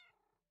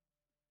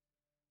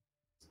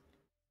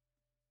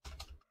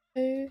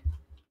 It'll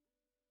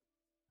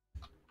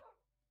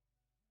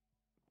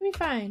be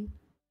fine.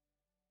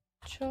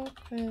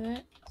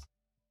 Chocolate.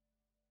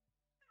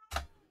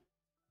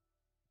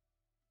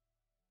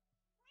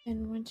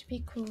 And one to be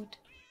called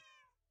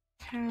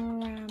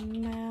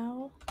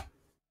caramel.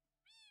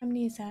 How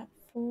many is that?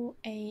 4,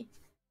 8.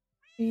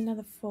 We need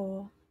another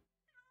 4.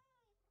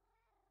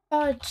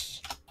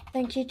 Fudge.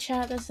 Thank you,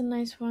 chat. That's a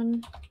nice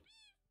one.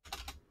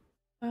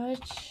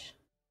 Fudge.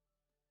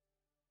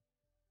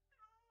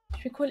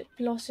 Should we call it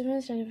blossom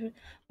instead of...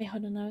 Wait,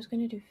 hold on. I was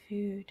going to do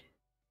food.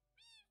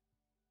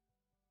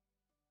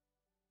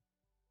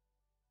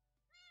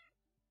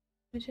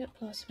 We'll do it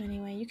blossom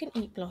anyway. You can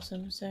eat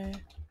blossom, so...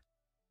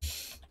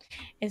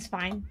 It's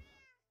fine.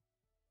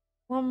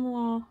 One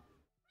more.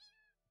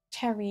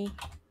 Cherry.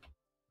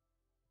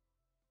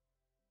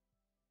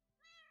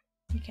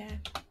 Okay.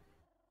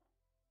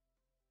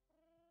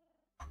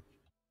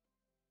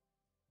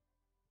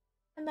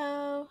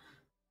 Hello.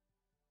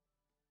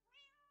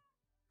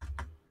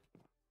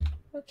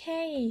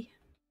 Okay.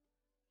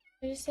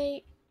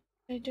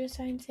 I do a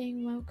sign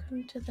saying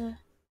welcome to the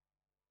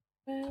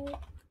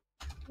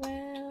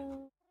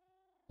welcome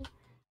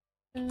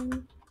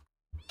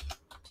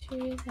to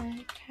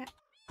the Cat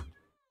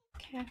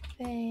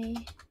Cafe.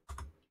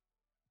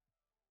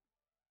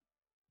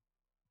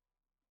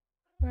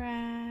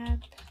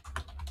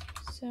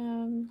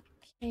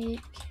 Cake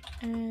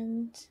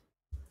and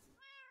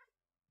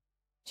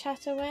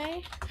chat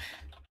away.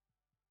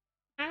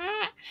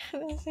 Ah,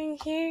 that's so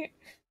cute.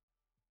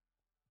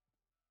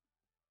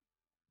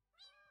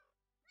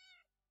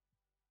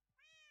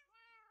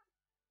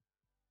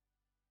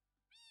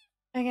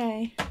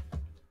 Okay.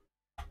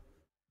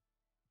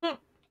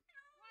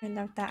 I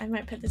love that. I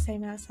might put the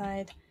same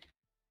outside.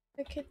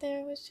 Look at there,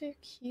 it was so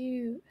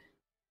cute.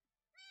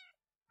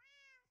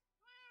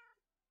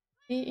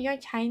 You're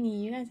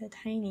tiny. You guys are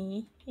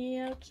tiny.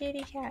 You're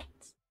kitty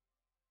cats.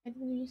 Why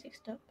did the music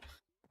stop?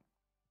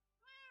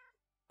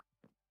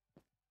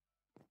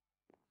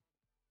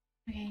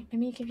 Okay, let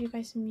me give you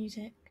guys some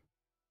music.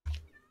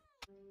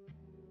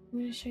 I'm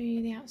gonna show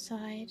you the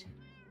outside.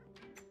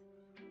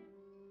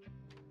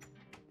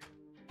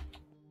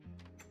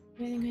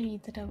 I don't think I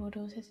need the double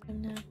door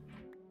system now.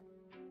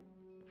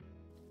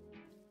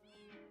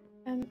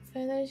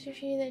 For those of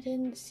you that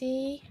didn't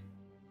see,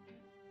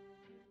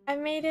 I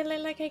made it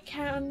look like a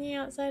cat on the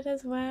outside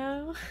as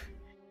well.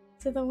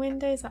 So the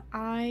windows are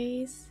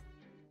eyes.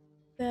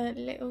 The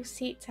little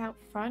seats out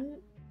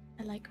front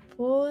are like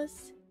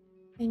paws.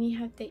 Then you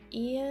have the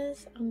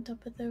ears on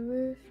top of the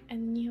roof,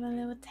 and then you have a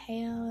little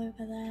tail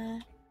over there.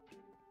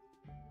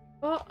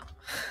 Oh,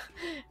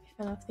 I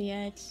fell off the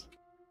edge.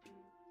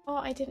 Oh,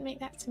 I didn't make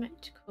that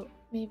symmetrical.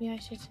 Maybe I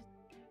should just...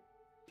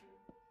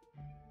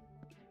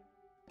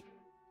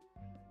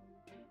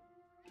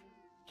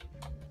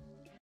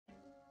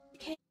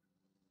 Okay.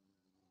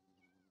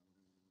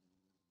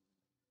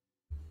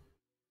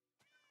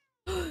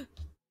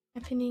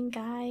 Happening,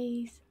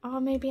 guys. Oh,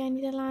 maybe I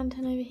need a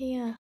lantern over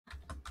here.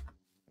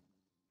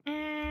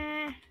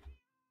 Ah.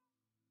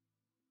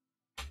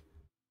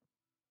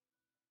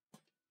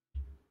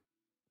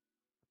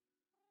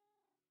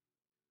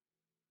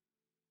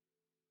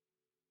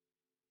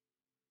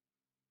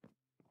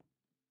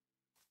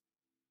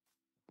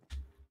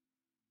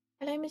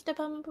 Hello, Mr.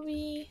 Bumble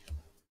Bee.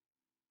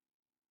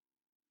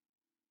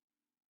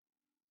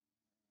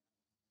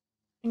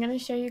 I'm gonna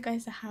show you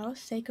guys the house,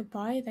 say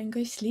goodbye, then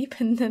go sleep,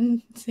 and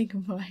then say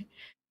goodbye.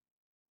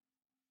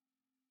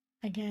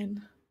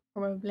 Again,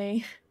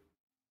 probably.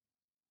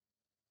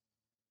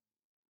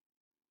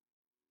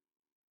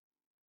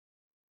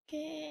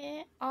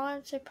 Okay. Oh,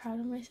 I'm so proud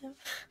of myself.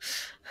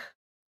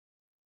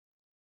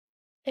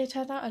 It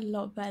turned out a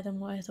lot better than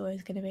what I thought it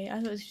was gonna be. I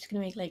thought it was just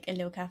gonna make like a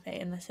little cafe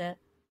and that's it.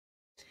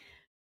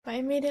 But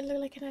I made it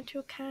look like an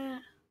actual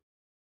cat.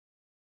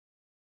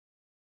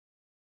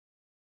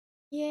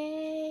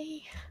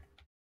 Yay!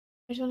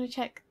 I just want to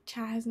check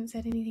chat hasn't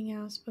said anything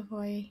else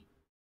before I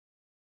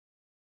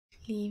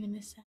leave in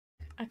a sec.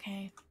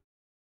 Okay.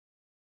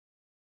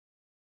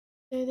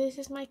 So this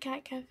is my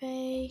cat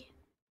cafe.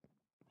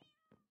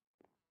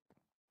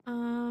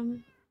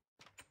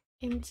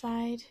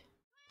 Inside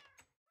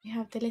we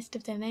have the list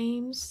of their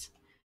names.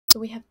 So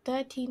we have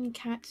 13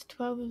 cats,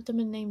 12 of them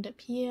are named up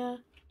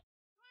here.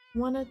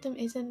 One of them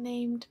isn't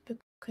named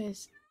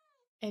because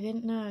I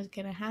didn't know I was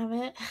gonna have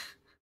it.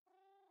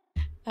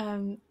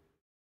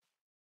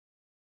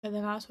 But the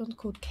last one's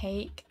called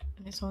Cake,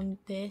 and it's on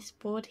this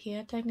board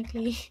here,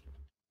 technically.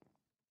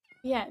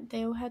 Yeah,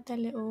 they all had their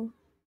little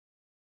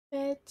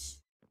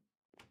beds.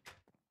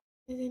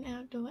 There's an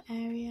outdoor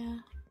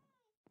area.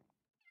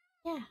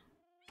 Yeah.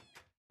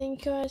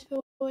 Thank you guys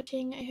for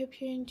watching. I hope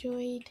you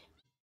enjoyed.